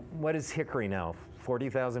 what is Hickory now?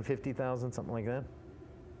 40,000, 50,000, something like that?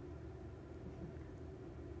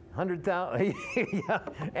 100,000. Yeah.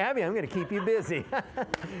 Abby, I'm going to keep you busy.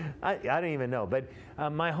 I don't even know. But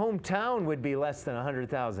my hometown would be less than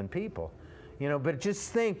 100,000 people. But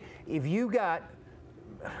just think, if you got,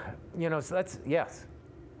 so that's, yes.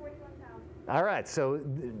 41,000. All right, so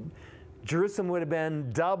Jerusalem would have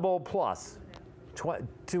been double plus,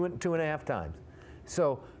 two and a half times.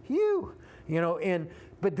 So,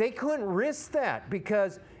 but they couldn't risk that,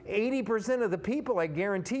 because 80% of the people, I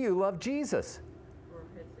guarantee you, love Jesus. Or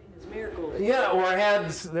had seen his miracles. Yeah, or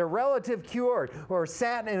had their relative cured, or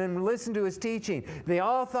sat and listened to his teaching. They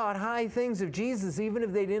all thought high things of Jesus, even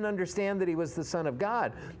if they didn't understand that he was the Son of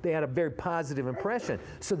God. They had a very positive impression.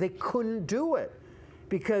 So they couldn't do it,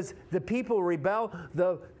 because the people rebel.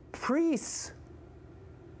 The priests,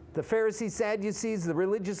 the Pharisees, Sadducees, the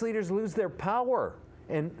religious leaders lose their power.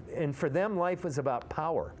 And for them, life was about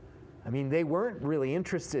power. They weren't really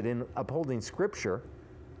interested in upholding Scripture.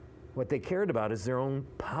 What they cared about is their own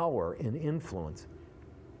power and influence.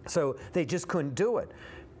 So they just couldn't do it.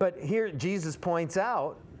 But here Jesus points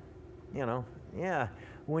out,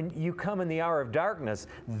 when you come in the hour of darkness,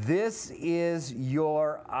 this is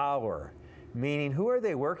your hour. Meaning, who are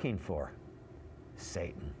they working for?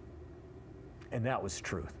 Satan. And that was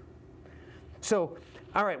truth. So,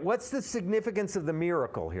 all right, what's the significance of the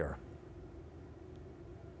miracle here?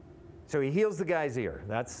 So he heals the guy's ear.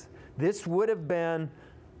 This would have been,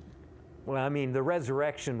 the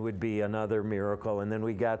resurrection would be another miracle, and then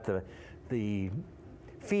we got the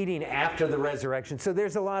feeding after the resurrection. So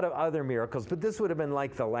there's a lot of other miracles, but this would have been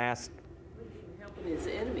like the last. Helping his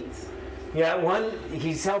enemies. Yeah,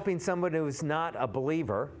 he's helping someone who's not a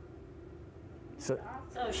believer. So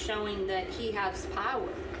Also showing that he has power,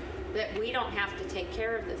 that we don't have to take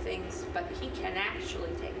care of the things, but he can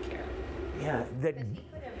actually take care of them. yeah, that He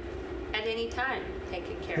could have, at any time,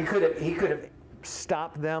 taken care he of could them. have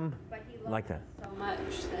stopped them But he loved like that. them so much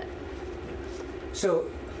that So,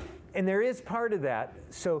 and there is part of that.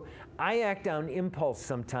 So I act on impulse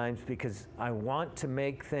sometimes because I want to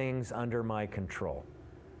make things under my control.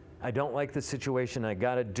 I don't like the situation. I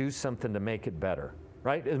got to do something to make it better,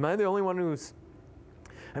 right? Am I the only one who's?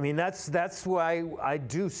 That's why I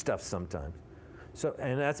do stuff sometimes. So,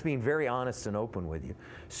 and that's being very honest and open with you.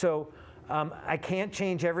 So I can't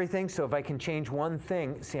change everything. So if I can change one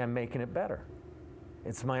thing, see, I'm making it better.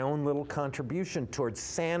 It's my own little contribution towards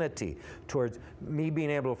sanity, towards me being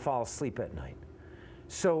able to fall asleep at night.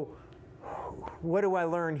 So what do I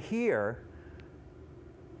learn here?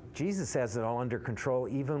 Jesus has it all under control,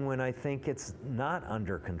 even when I think it's not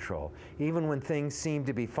under control. Even when things seem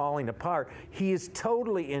to be falling apart, he is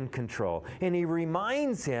totally in control. And he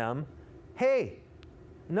reminds him, hey,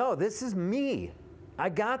 no, this is me. I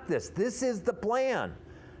got this. This is the plan.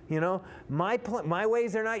 My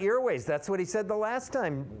ways are not your ways. That's what he said the last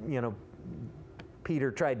time,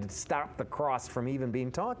 Peter tried to stop the cross from even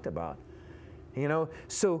being talked about.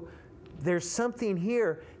 So there's something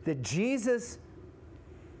here that Jesus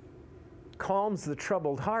calms the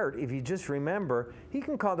troubled heart. If you just remember, he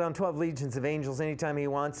can call down 12 legions of angels anytime he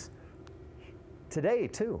wants today,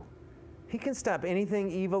 too. He can stop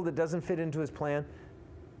anything evil that doesn't fit into his plan.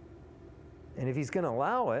 And if he's going to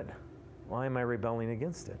allow it, why am I rebelling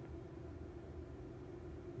against it?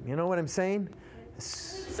 You know what I'm saying?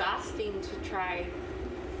 exhausting to try,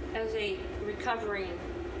 as a recovering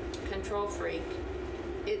control freak,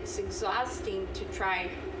 it's exhausting to try,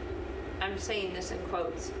 I'm saying this in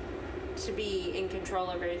quotes, to be in control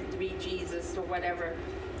of it, to be Jesus or whatever,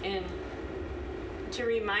 and to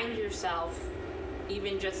remind yourself,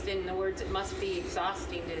 even just in the words, it must be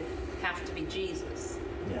exhausting to have to be Jesus.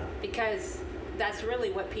 Yeah. Because that's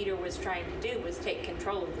really what Peter was trying to do, was take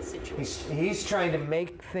control of the situation. He's trying to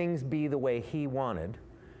make things be the way he wanted.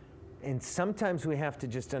 And sometimes we have to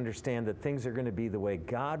just understand that things are going to be the way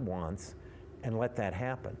God wants and let that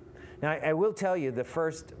happen. Now, I will tell you,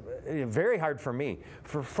 very hard for me.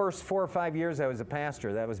 For first 4 or 5 years I was a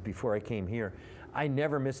pastor, that was before I came here, I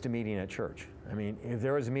never missed a meeting at church. I mean, if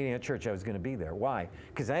there was a meeting at church, I was going to be there. Why?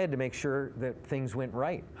 Because I had to make sure that things went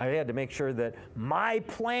right. I had to make sure that my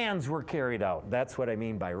plans were carried out. That's what I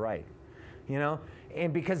mean by right. You know?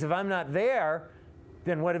 And because if I'm not there,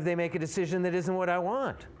 then what if they make a decision that isn't what I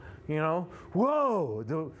want? You know, whoa,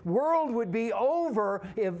 the world would be over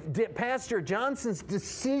if Pastor Johnson's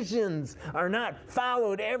decisions are not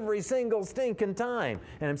followed every single stinking time.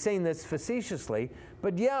 And I'm saying this facetiously,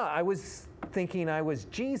 but yeah, I was thinking I was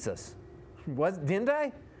Jesus. Didn't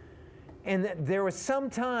I? And there was some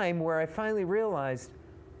time where I finally realized,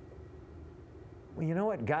 well, you know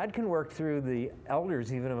what? God can work through the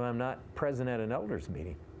elders even if I'm not present at an elders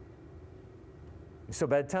meeting. So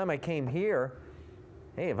by the time I came here,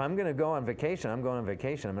 hey, if I'm going to go on vacation, I'm going on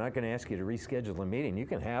vacation. I'm not going to ask you to reschedule a meeting. You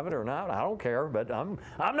can have it or not. I don't care, but I'm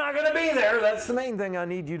not going to be there. That's the main thing I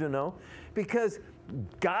need you to know, because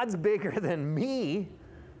God's bigger than me,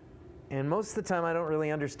 and most of the time I don't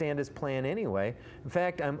really understand his plan anyway. In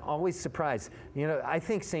fact, I'm always surprised. You know, I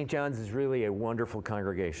think St. John's is really a wonderful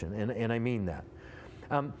congregation, and I mean that.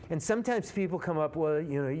 And sometimes people come up, well,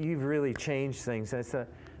 you know, you've really changed things. I said,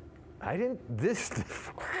 I didn't,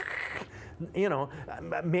 you know,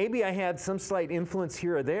 maybe I had some slight influence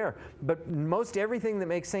here or there, but most everything that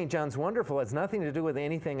makes St. John's wonderful has nothing to do with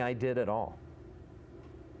anything I did at all.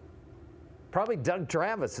 Probably Doug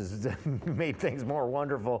Travis has made things more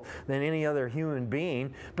wonderful than any other human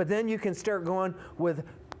being, but then you can start going with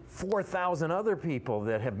 4,000 other people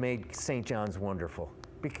that have made St. John's wonderful.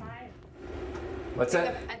 What's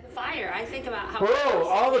that? At the fire, I think about how. Whoa!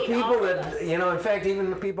 All the made people of that, us. you know, in fact, even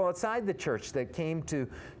the people outside the church that came to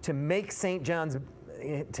make St. John's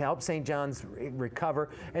to help St. John's recover,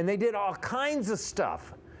 and they did all kinds of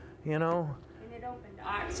stuff, you know. And it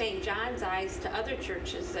opened St. John's eyes to other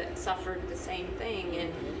churches that suffered the same thing,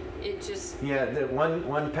 and it just... Yeah, the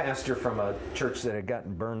one pastor from a church that had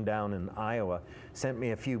gotten burned down in Iowa sent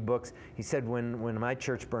me a few books. He said when my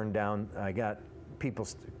church burned down, I got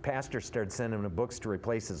pastors started sending him books to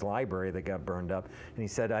replace his library that got burned up. And he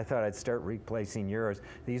said, I thought I'd start replacing yours.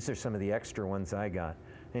 These are some of the extra ones I got.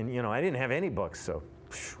 And you know, I didn't have any books, so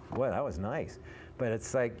boy, that was nice. But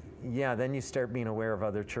it's like, yeah, then you start being aware of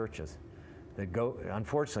other churches that go,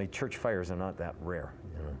 unfortunately, church fires are not that rare,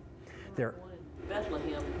 you know. They're,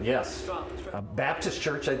 Bethlehem. yes, a Baptist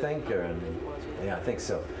church, I think. Yeah, I think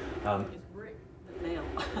so. It's brick now.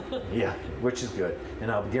 Yeah, which is good.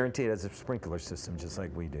 And I'll guarantee it has a sprinkler system just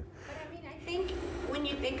like we do. But I mean, I think when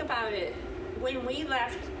you think about it, when we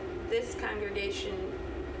left this congregational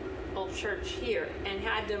church here and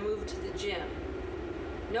had to move to the gym,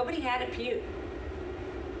 nobody had a pew.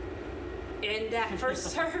 In that first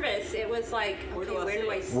service, it was like, okay, where do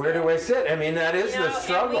I sit? Where do I sit? I mean, that is You know, the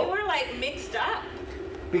struggle. And we were like mixed up.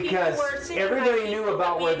 Because People were sitting everybody by knew people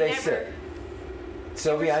about that where we they never- sit.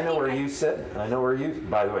 Sylvia, I know where sitting you sit. I know where you,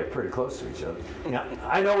 by the way, pretty close to each other. Yeah,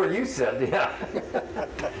 I know where you sit, yeah. But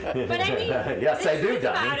I mean, yes, I the do, truth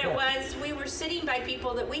Donnie. about it was we were sitting by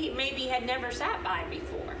people that we maybe had never sat by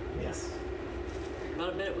before. Yes. Might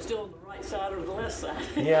have been it was still on the right side or the left side.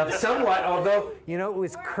 Yeah, somewhat, although, you know, it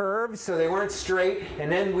was curved, so they weren't straight, and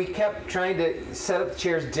then we kept trying to set up the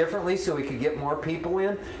chairs differently so we could get more people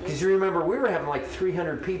in, because you remember, we were having like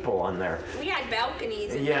 300 people on there. We had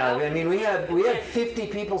balconies. And Yeah, I mean, we had balconies. 50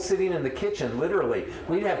 people sitting in the kitchen, literally.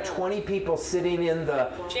 We'd have 20 people sitting in the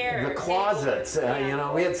Chairs, closets. tables, yeah. You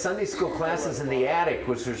know, we had Sunday school classes in the attic,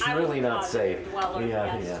 which was I was really a not closet safe. dweller,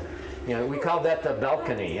 Yeah, yes. yeah. Yeah, we called that the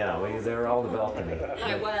balcony. Yeah, they were all the balcony.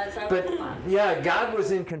 I was. But yeah, God was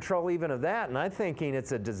in control even of that, and I'm thinking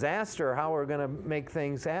it's a disaster how we're going to make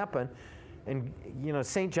things happen. And you know,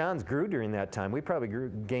 St. John's grew during that time. We probably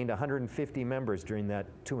gained 150 members during that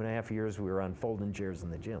 2.5 years we were on folding chairs in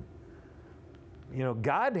the gym. You know,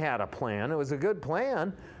 God had a plan. It was a good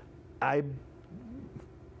plan. At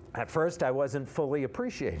first, I wasn't fully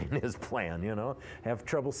appreciating his plan, you know, have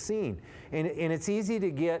trouble seeing. And it's easy to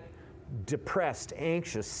get depressed,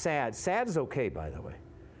 anxious, sad. Sad is okay, by the way,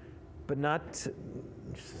 but not,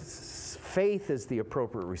 faith is the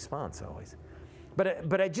appropriate response always.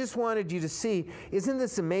 But I just wanted you to see, isn't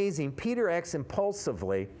this amazing? Peter acts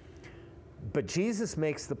impulsively, but Jesus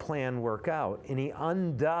makes the plan work out, and he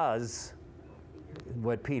undoes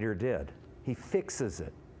what Peter did. He fixes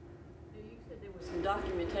it. You said there was some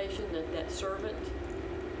documentation that that servant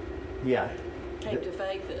Yeah. came to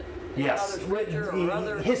faith that Yes, other scripture or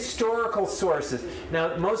other... historical sources.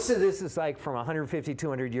 Now, most of this is like from 150,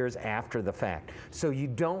 200 years after the fact. So you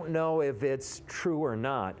don't know if it's true or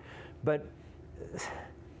not. But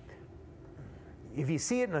if you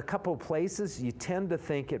see it in a couple places, you tend to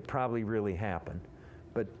think it probably really happened.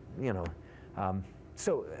 But, you know,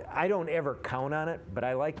 so I don't ever count on it, but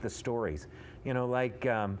I like the stories. You know, like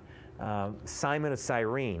Simon of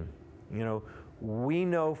Cyrene, you know, we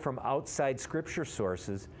know from outside scripture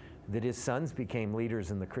sources that his sons became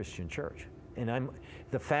leaders in the Christian church. And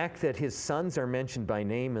the fact that his sons are mentioned by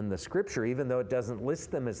name in the scripture, even though it doesn't list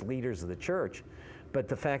them as leaders of the church, but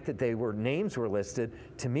the fact that names were listed,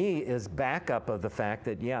 to me, is backup of the fact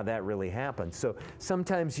that, yeah, that really happened. So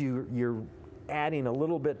sometimes you're adding a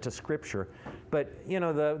little bit to scripture. But, you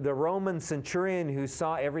know, the Roman centurion who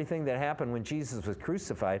saw everything that happened when Jesus was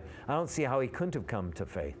crucified, I don't see how he couldn't have come to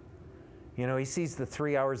faith. You know, he sees the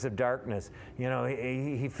 3 hours of darkness. You know,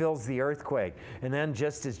 he feels the earthquake. And then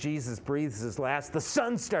just as Jesus breathes his last, the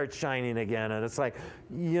sun starts shining again. And it's like,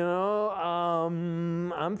 you know,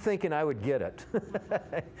 I'm thinking I would get it.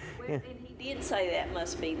 And he did say that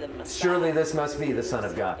must be the Messiah. Surely this must be the Son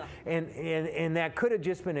of God. And that could have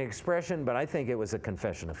just been an expression, but I think it was a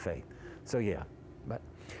confession of faith. So yeah,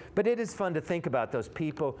 but it is fun to think about those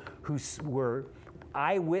people who were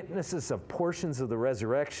eyewitnesses of portions of the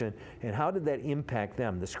resurrection, and how did that impact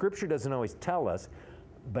them? The scripture doesn't always tell us,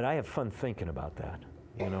 but I have fun thinking about that.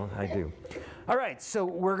 You know, I do. All right, so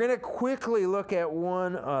we're going to quickly look at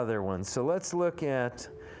one other one. So let's look at,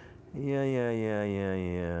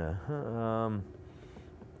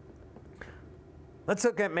 let's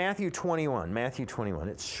look at Matthew 21. Matthew 21,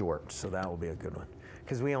 it's short, so that will be a good one,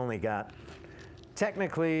 because we only got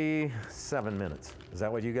technically 7 minutes. Is that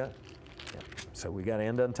what you got? Yeah. So we got to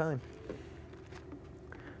end on time.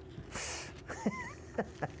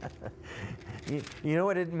 You know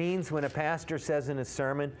what it means when a pastor says in his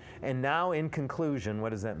sermon, and now in conclusion, what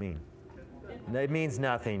does that mean? It means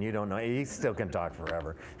nothing. You don't know. He still can talk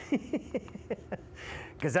forever.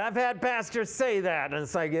 Because I've had pastors say that, and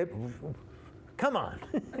it's like, come on.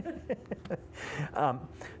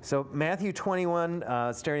 So Matthew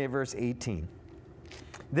 21, starting at verse 18.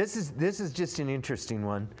 This is just an interesting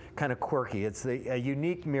one, kind of quirky. It's a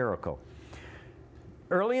unique miracle.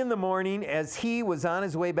 Early in the morning, as he was on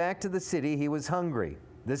his way back to the city, he was hungry.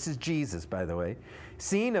 This is Jesus, by the way.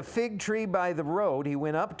 Seeing a fig tree by the road, he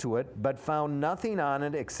went up to it, but found nothing on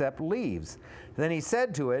it except leaves. Then he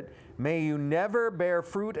said to it, "May you never bear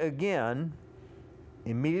fruit again."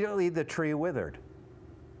 Immediately the tree withered.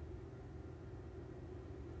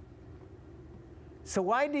 So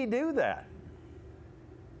why did he do that?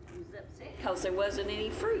 He was upset because there wasn't any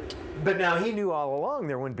fruit. But now he knew all along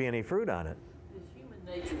there wouldn't be any fruit on it. His human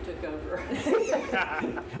nature took over.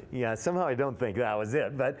 Yeah, somehow I don't think that was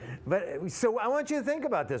it. But so I want you to think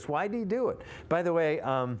about this. Why did he do it? By the way,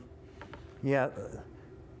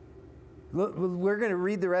 we're going to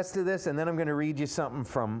read the rest of this, and then I'm going to read you something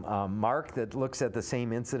from Mark that looks at the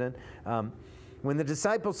same incident. When the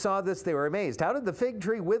disciples saw this, they were amazed. "How did the fig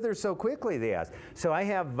tree wither so quickly?" they asked. So I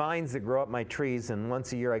have vines that grow up my trees, and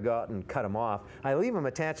once a year I go out and cut them off. I leave them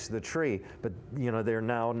attached to the tree, but they're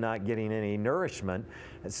now not getting any nourishment.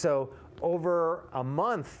 So over a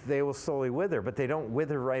month they will slowly wither, but they don't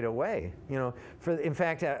wither right away. In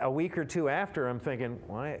fact, a week or two after, I'm thinking,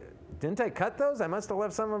 why didn't I cut those? I must have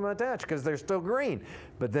left some of them attached because they're still green.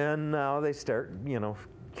 But then now they start,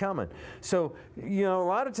 coming. So, a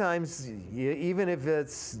lot of times, even if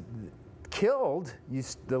it's killed,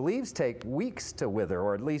 the leaves take weeks to wither,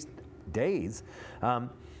 or at least days.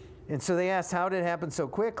 And so they asked, "How did it happen so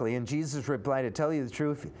quickly?" And Jesus replied, "To tell you the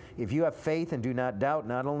truth, if you have faith and do not doubt,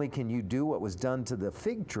 not only can you do what was done to the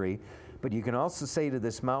fig tree, but you can also say to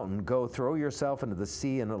this mountain, 'Go throw yourself into the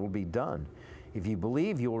sea,' and it'll be done. If you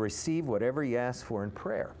believe, you will receive whatever you ask for in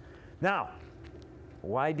prayer." Now,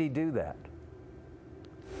 why did he do that?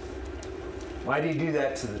 Why did he do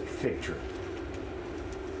that to the fig tree?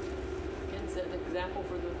 Again, set an example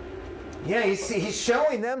for the... Yeah, he's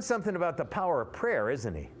showing them something about the power of prayer,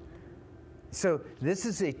 isn't he? So this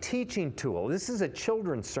is a teaching tool. This is a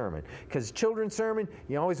children's sermon. Because children's sermon,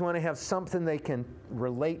 you always want to have something they can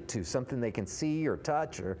relate to, something they can see or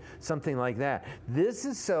touch or something like that. This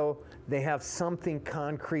is so they have something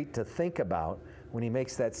concrete to think about when he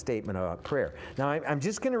makes that statement about prayer. Now, I'm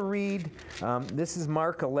just going to read, this is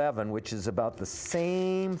Mark 11, which is about the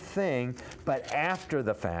same thing, but after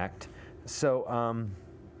the fact. So,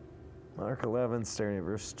 Mark 11, starting at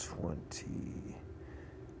verse 20.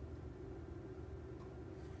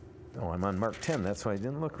 Oh, I'm on Mark 10. That's why I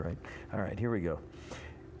didn't look right. All right, here we go.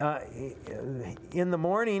 In the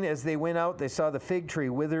morning, as they went out, they saw the fig tree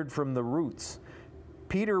withered from the roots.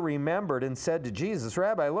 Peter remembered and said to Jesus,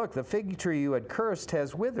 "Rabbi, look, the fig tree you had cursed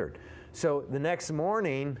has withered." So the next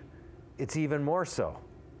morning, it's even more so.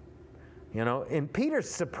 And Peter's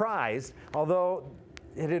surprised, although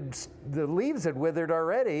the leaves had withered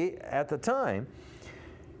already at the time.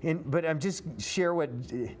 But I'm just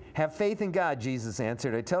have faith in God, Jesus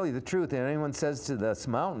answered. "I tell you the truth, if anyone says to this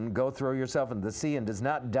mountain, 'Go throw yourself into the sea,' and does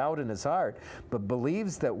not doubt in his heart, but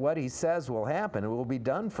believes that what he says will happen, it will be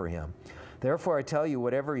done for him. Therefore, I tell you,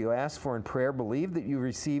 whatever you ask for in prayer, believe that you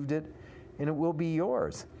received it, and it will be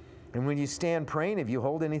yours. And when you stand praying, if you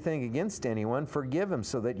hold anything against anyone, forgive him,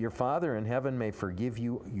 so that your Father in heaven may forgive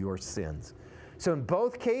you your sins." So in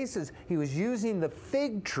both cases, he was using the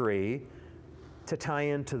fig tree to tie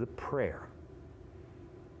into the prayer.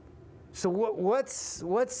 So what's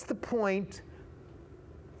the point?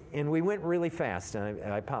 And we went really fast, and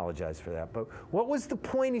I apologize for that. But what was the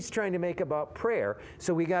point he's trying to make about prayer?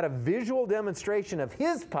 So we got a visual demonstration of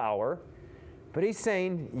his power, but he's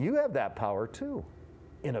saying you have that power too,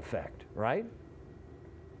 in effect, right?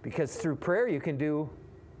 Because through prayer you can do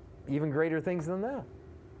even greater things than that.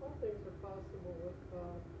 All things are possible with God.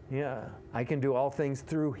 Yeah, I can do all things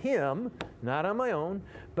through him, not on my own.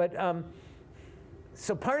 But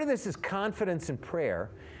so part of this is confidence in prayer.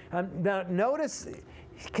 Now notice,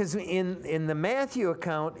 because in the Matthew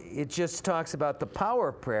account, it just talks about the power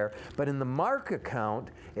of prayer, but in the Mark account,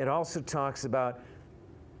 it also talks about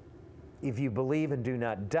if you believe and do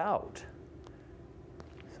not doubt.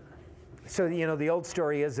 So, the old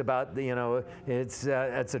story is about, it's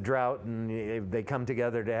a drought, and they come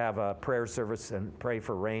together to have a prayer service and pray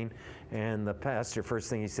for rain, and the pastor, first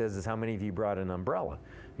thing he says is, "How many of you brought an umbrella?"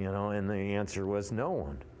 And the answer was no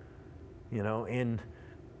one. And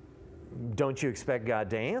don't you expect God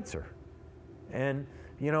to answer? And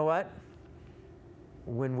you know what?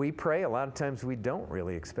 When we pray, a lot of times we don't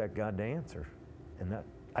really expect God to answer. And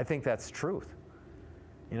I think that's truth.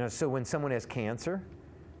 You know, so when someone has cancer,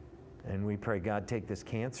 and we pray, God, take this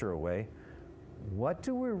cancer away, what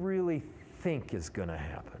do we really think is going to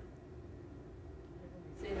happen?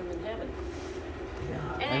 See them in heaven.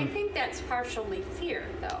 And I think that's partially fear,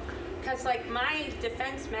 though, because like my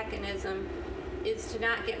defense mechanism is to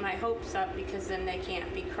not get my hopes up because then they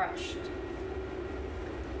can't be crushed.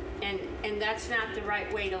 And that's not the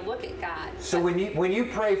right way to look at God. So when you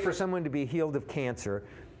pray for someone to be healed of cancer,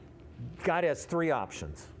 God has 3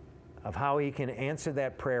 options of how he can answer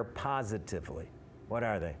that prayer positively. What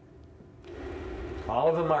are they? All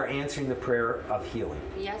of them are answering the prayer of healing.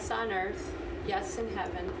 Yes on earth, yes in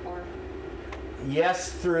heaven, or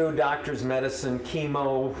Yes, through doctor's medicine,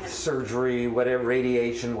 chemo, surgery, whatever,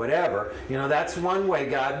 radiation, whatever. You know, that's one way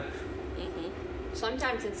God.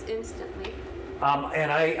 sometimes it's instantly.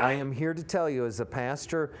 And I am here to tell you, as a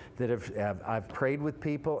pastor, that I've prayed with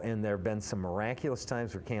people, and there have been some miraculous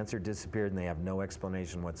times where cancer disappeared and they have no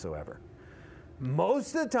explanation whatsoever.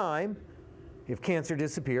 Most of the time, if cancer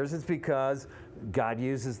disappears, it's because God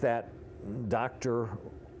uses that Dr.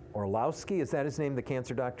 Orlowski, is that his name, the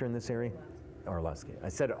cancer doctor in this area? Orlowski. I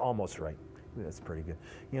said it almost right. That's pretty good.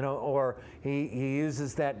 You know, or he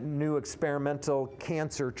uses that new experimental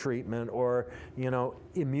cancer treatment, or, you know,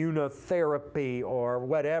 immunotherapy or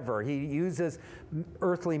whatever. He uses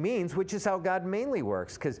earthly means, which is how God mainly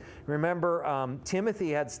works. Because remember, Timothy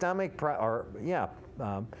had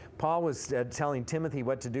Paul was telling Timothy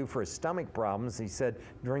what to do for his stomach problems. He said,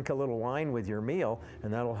 drink a little wine with your meal,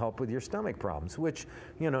 and that'll help with your stomach problems, which,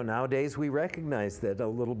 you know, nowadays we recognize that a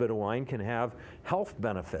little bit of wine can have health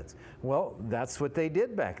benefits. Well, that's what they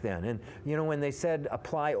did back then. And, you know, when they said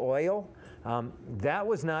apply oil, that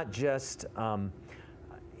was not just,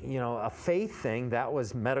 you know, a faith thing. That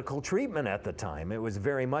was medical treatment at the time. It was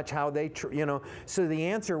very much how they, you know, so the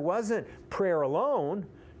answer wasn't prayer alone.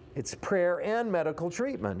 It's prayer and medical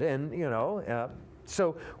treatment. And, you know,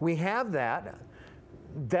 so we have that.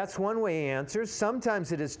 That's one way he answers.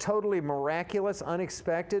 Sometimes it is totally miraculous,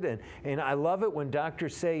 unexpected. And I love it when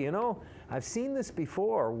doctors say, you know, I've seen this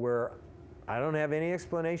before where I don't have any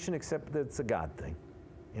explanation except that it's a God thing.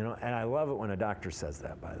 You know, and I love it when a doctor says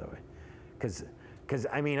that, by the way. Because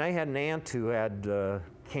I mean, I had an aunt who had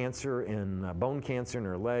cancer bone cancer in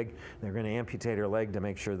her leg. They're going to amputate her leg to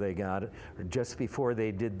make sure they got it. Just before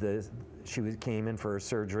they did came in for her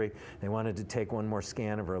surgery, they wanted to take one more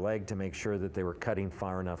scan of her leg to make sure that they were cutting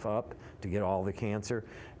far enough up to get all the cancer.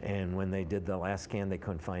 And when they did the last scan, they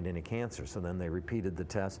couldn't find any cancer. So then they repeated the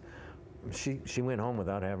test. She went home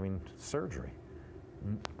without having surgery.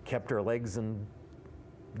 Kept her legs and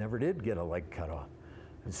never did get a leg cut off.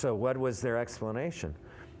 And so what was their explanation?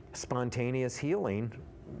 Spontaneous healing.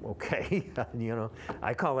 Okay, you know,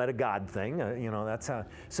 I call that a God thing. You know, that's how.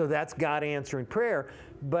 So that's God answering prayer.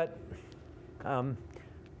 But can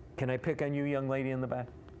I pick on you, young lady in the back?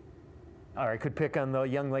 Or I could pick on the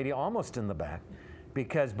young lady almost in the back,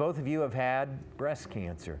 because both of you have had breast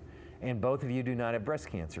cancer, and both of you do not have breast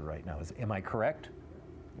cancer right now. Am I correct?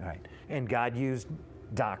 All right. And God used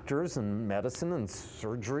doctors and medicine and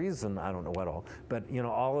surgeries and I don't know what all, but you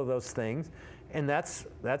know, all of those things. And that's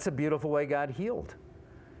a beautiful way God healed.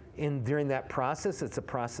 And during that process, it's a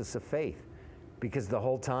process of faith, because the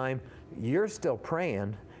whole time you're still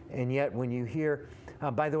praying, and yet when you hear,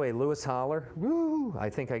 by the way, Lewis Holler, woo, I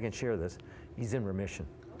think I can share this, he's in remission.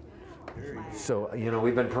 So, you know,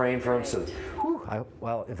 we've been praying for him, so, whew,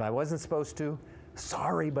 well, if I wasn't supposed to,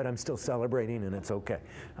 sorry, but I'm still celebrating, and it's okay.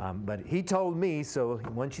 But he told me, so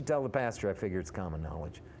once you tell the pastor, I figure it's common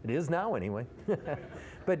knowledge. It is now, anyway.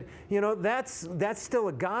 But you know, that's still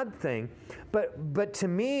a God thing. But to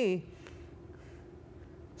me,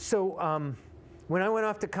 so when I went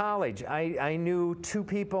off to college, I knew 2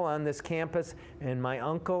 people on this campus, and my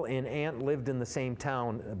uncle and aunt lived in the same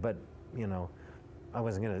town, but you know, I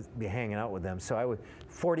wasn't going to be hanging out with them. So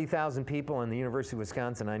 40,000 people in the University of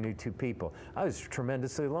Wisconsin, I knew 2 people. I was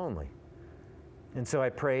tremendously lonely. And so I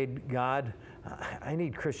prayed, God, I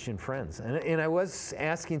need Christian friends. And I was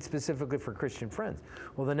asking specifically for Christian friends.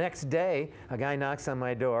 Well, the next day, a guy knocks on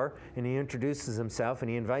my door, and he introduces himself, and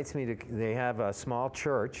he invites me to, they have a small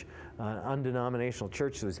church, undenominational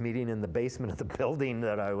church that was meeting in the basement of the building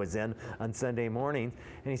that I was in on Sunday mornings.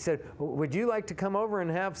 And he said, would you like to come over and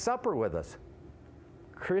have supper with us?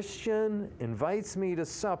 Christian invites me to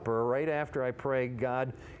supper right after I pray,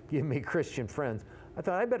 God, give me Christian friends. I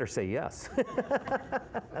thought I better say yes.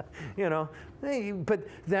 You know, but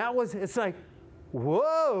it's like,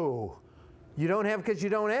 whoa, you don't have because you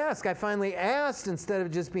don't ask. I finally asked instead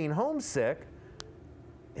of just being homesick,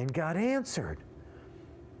 and God answered.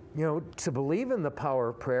 to believe in the power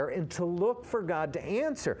of prayer and to look for God to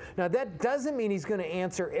answer. Now, that doesn't mean he's going to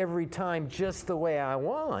answer every time just the way I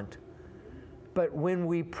want. But when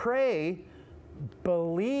we pray,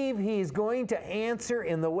 believe he's going to answer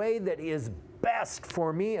in the way that is best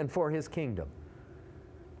for me and for his kingdom.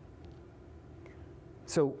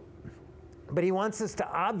 So, but he wants us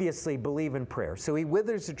to obviously believe in prayer. So he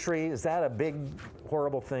withers a tree. Is that a big,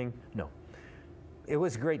 horrible thing? No. It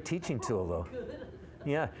was a great teaching tool, though.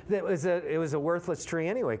 Yeah, it was a worthless tree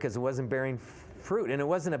anyway because it wasn't bearing fruit, and it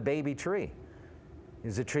wasn't a baby tree. It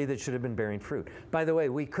was a tree that should have been bearing fruit. By the way,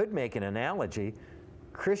 we could make an analogy.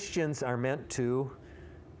 Christians are meant to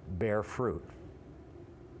bear fruit.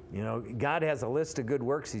 God has a list of good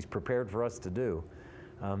works he's prepared for us to do.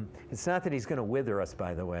 It's not that he's going to wither us,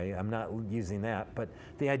 by the way. I'm not using that. But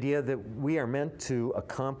the idea that we are meant to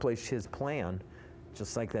accomplish his plan,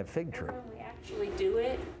 just like that fig tree. When we actually do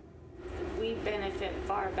it, we benefit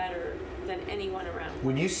far better than anyone around.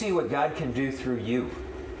 When you see what God can do through you,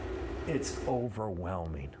 it's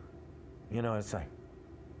overwhelming. It's like,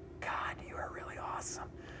 God, you are really awesome.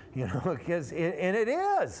 Because it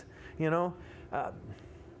is.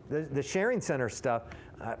 The sharing center stuff,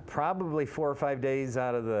 probably 4 or 5 days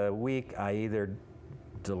out of the week, I either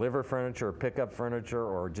deliver furniture or pick up furniture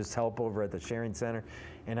or just help over at the sharing center.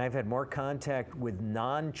 And I've had more contact with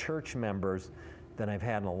non-church members than I've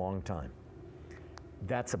had in a long time.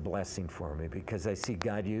 That's a blessing for me because I see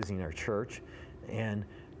God using our church, and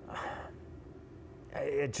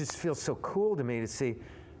it just feels so cool to me to see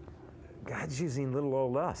God's using little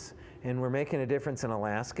old us. And we're making a difference in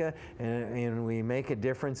Alaska, and we make a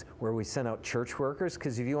difference where we send out church workers,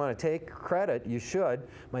 because if you want to take credit, you should.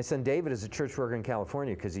 My son David is a church worker in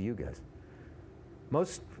California because of you guys.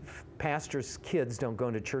 Most pastors' kids don't go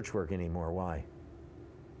into church work anymore. Why?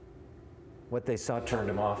 What they saw turned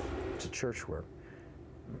them off to church work.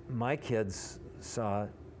 My kids saw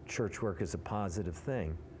church work as a positive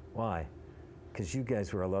thing. Why? Because you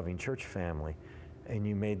guys were a loving church family, and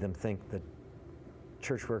you made them think that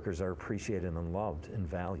church workers are appreciated and loved and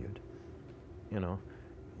valued.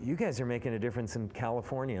 You guys are making a difference in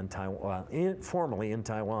California and Taiwan, formerly in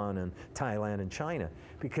Taiwan and Thailand and China,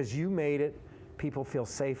 because you made it people feel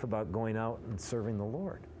safe about going out and serving the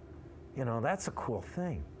Lord. That's a cool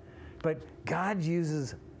thing. But God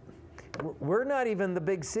uses. We're not even the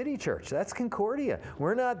big city church. That's Concordia.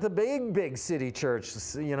 We're not the big city church,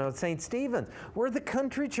 St. Stephen's. We're the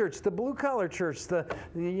country church, the blue-collar church, none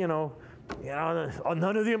of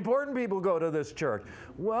the important people go to this church.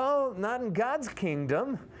 Well, not in God's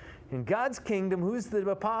kingdom. In God's kingdom, who's the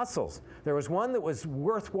apostles? There was one that was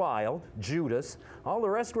worthwhile, Judas. All the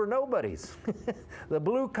rest were nobodies. The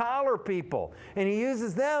blue-collar people. And he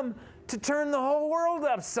uses them to turn the whole world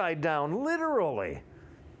upside down, literally.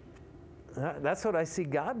 That's what I see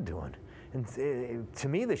God doing. And to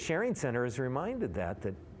me, the Sharing Center has reminded that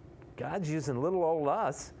God's using little old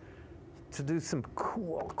us to do some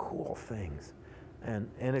cool things. And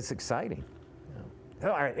it's exciting. All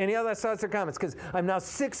right, any other thoughts or comments? Because I'm now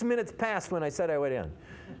 6 minutes past when I said I would end.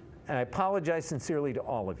 And I apologize sincerely to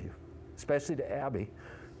all of you, especially to Abby.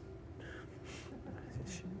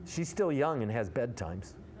 She's still young and has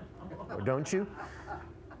bedtimes. Or don't you?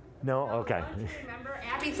 No? Okay. Don't you remember?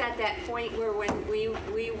 Abby's at that point where when we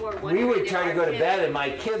were We would try to go to bed, and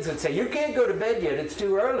my kids would say, "You can't go to bed yet, it's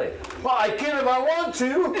too early." Well, I can if I want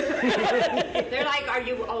to. They're like, "Are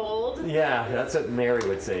you old?" Yeah, that's what Mary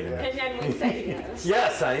would say to me. And then we say yes.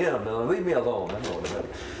 Yes, I am. No, leave me alone. I'm old enough.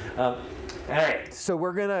 All right, so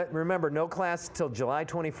we're going to, remember, no class till July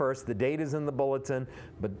 21st. The date is in the bulletin,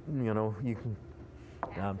 but, you can...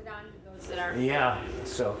 Pass it on to those that are... Yeah,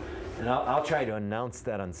 so... And I'll try to announce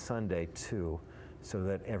that on Sunday, too, so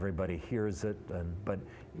that everybody hears it. But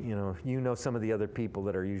some of the other people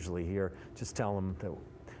that are usually here, just tell them that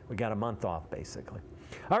we got a month off, basically.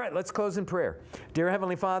 All right, let's close in prayer. Dear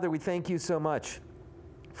Heavenly Father, we thank you so much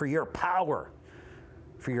for your power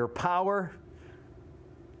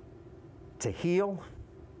to heal,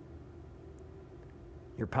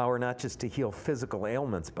 your power not just to heal physical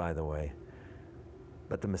ailments, by the way,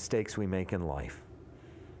 but the mistakes we make in life.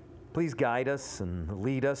 Please guide us and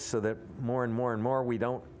lead us so that more and more we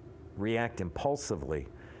don't react impulsively,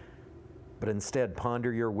 but instead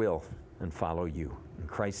ponder your will and follow you. In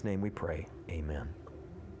Christ's name we pray. Amen.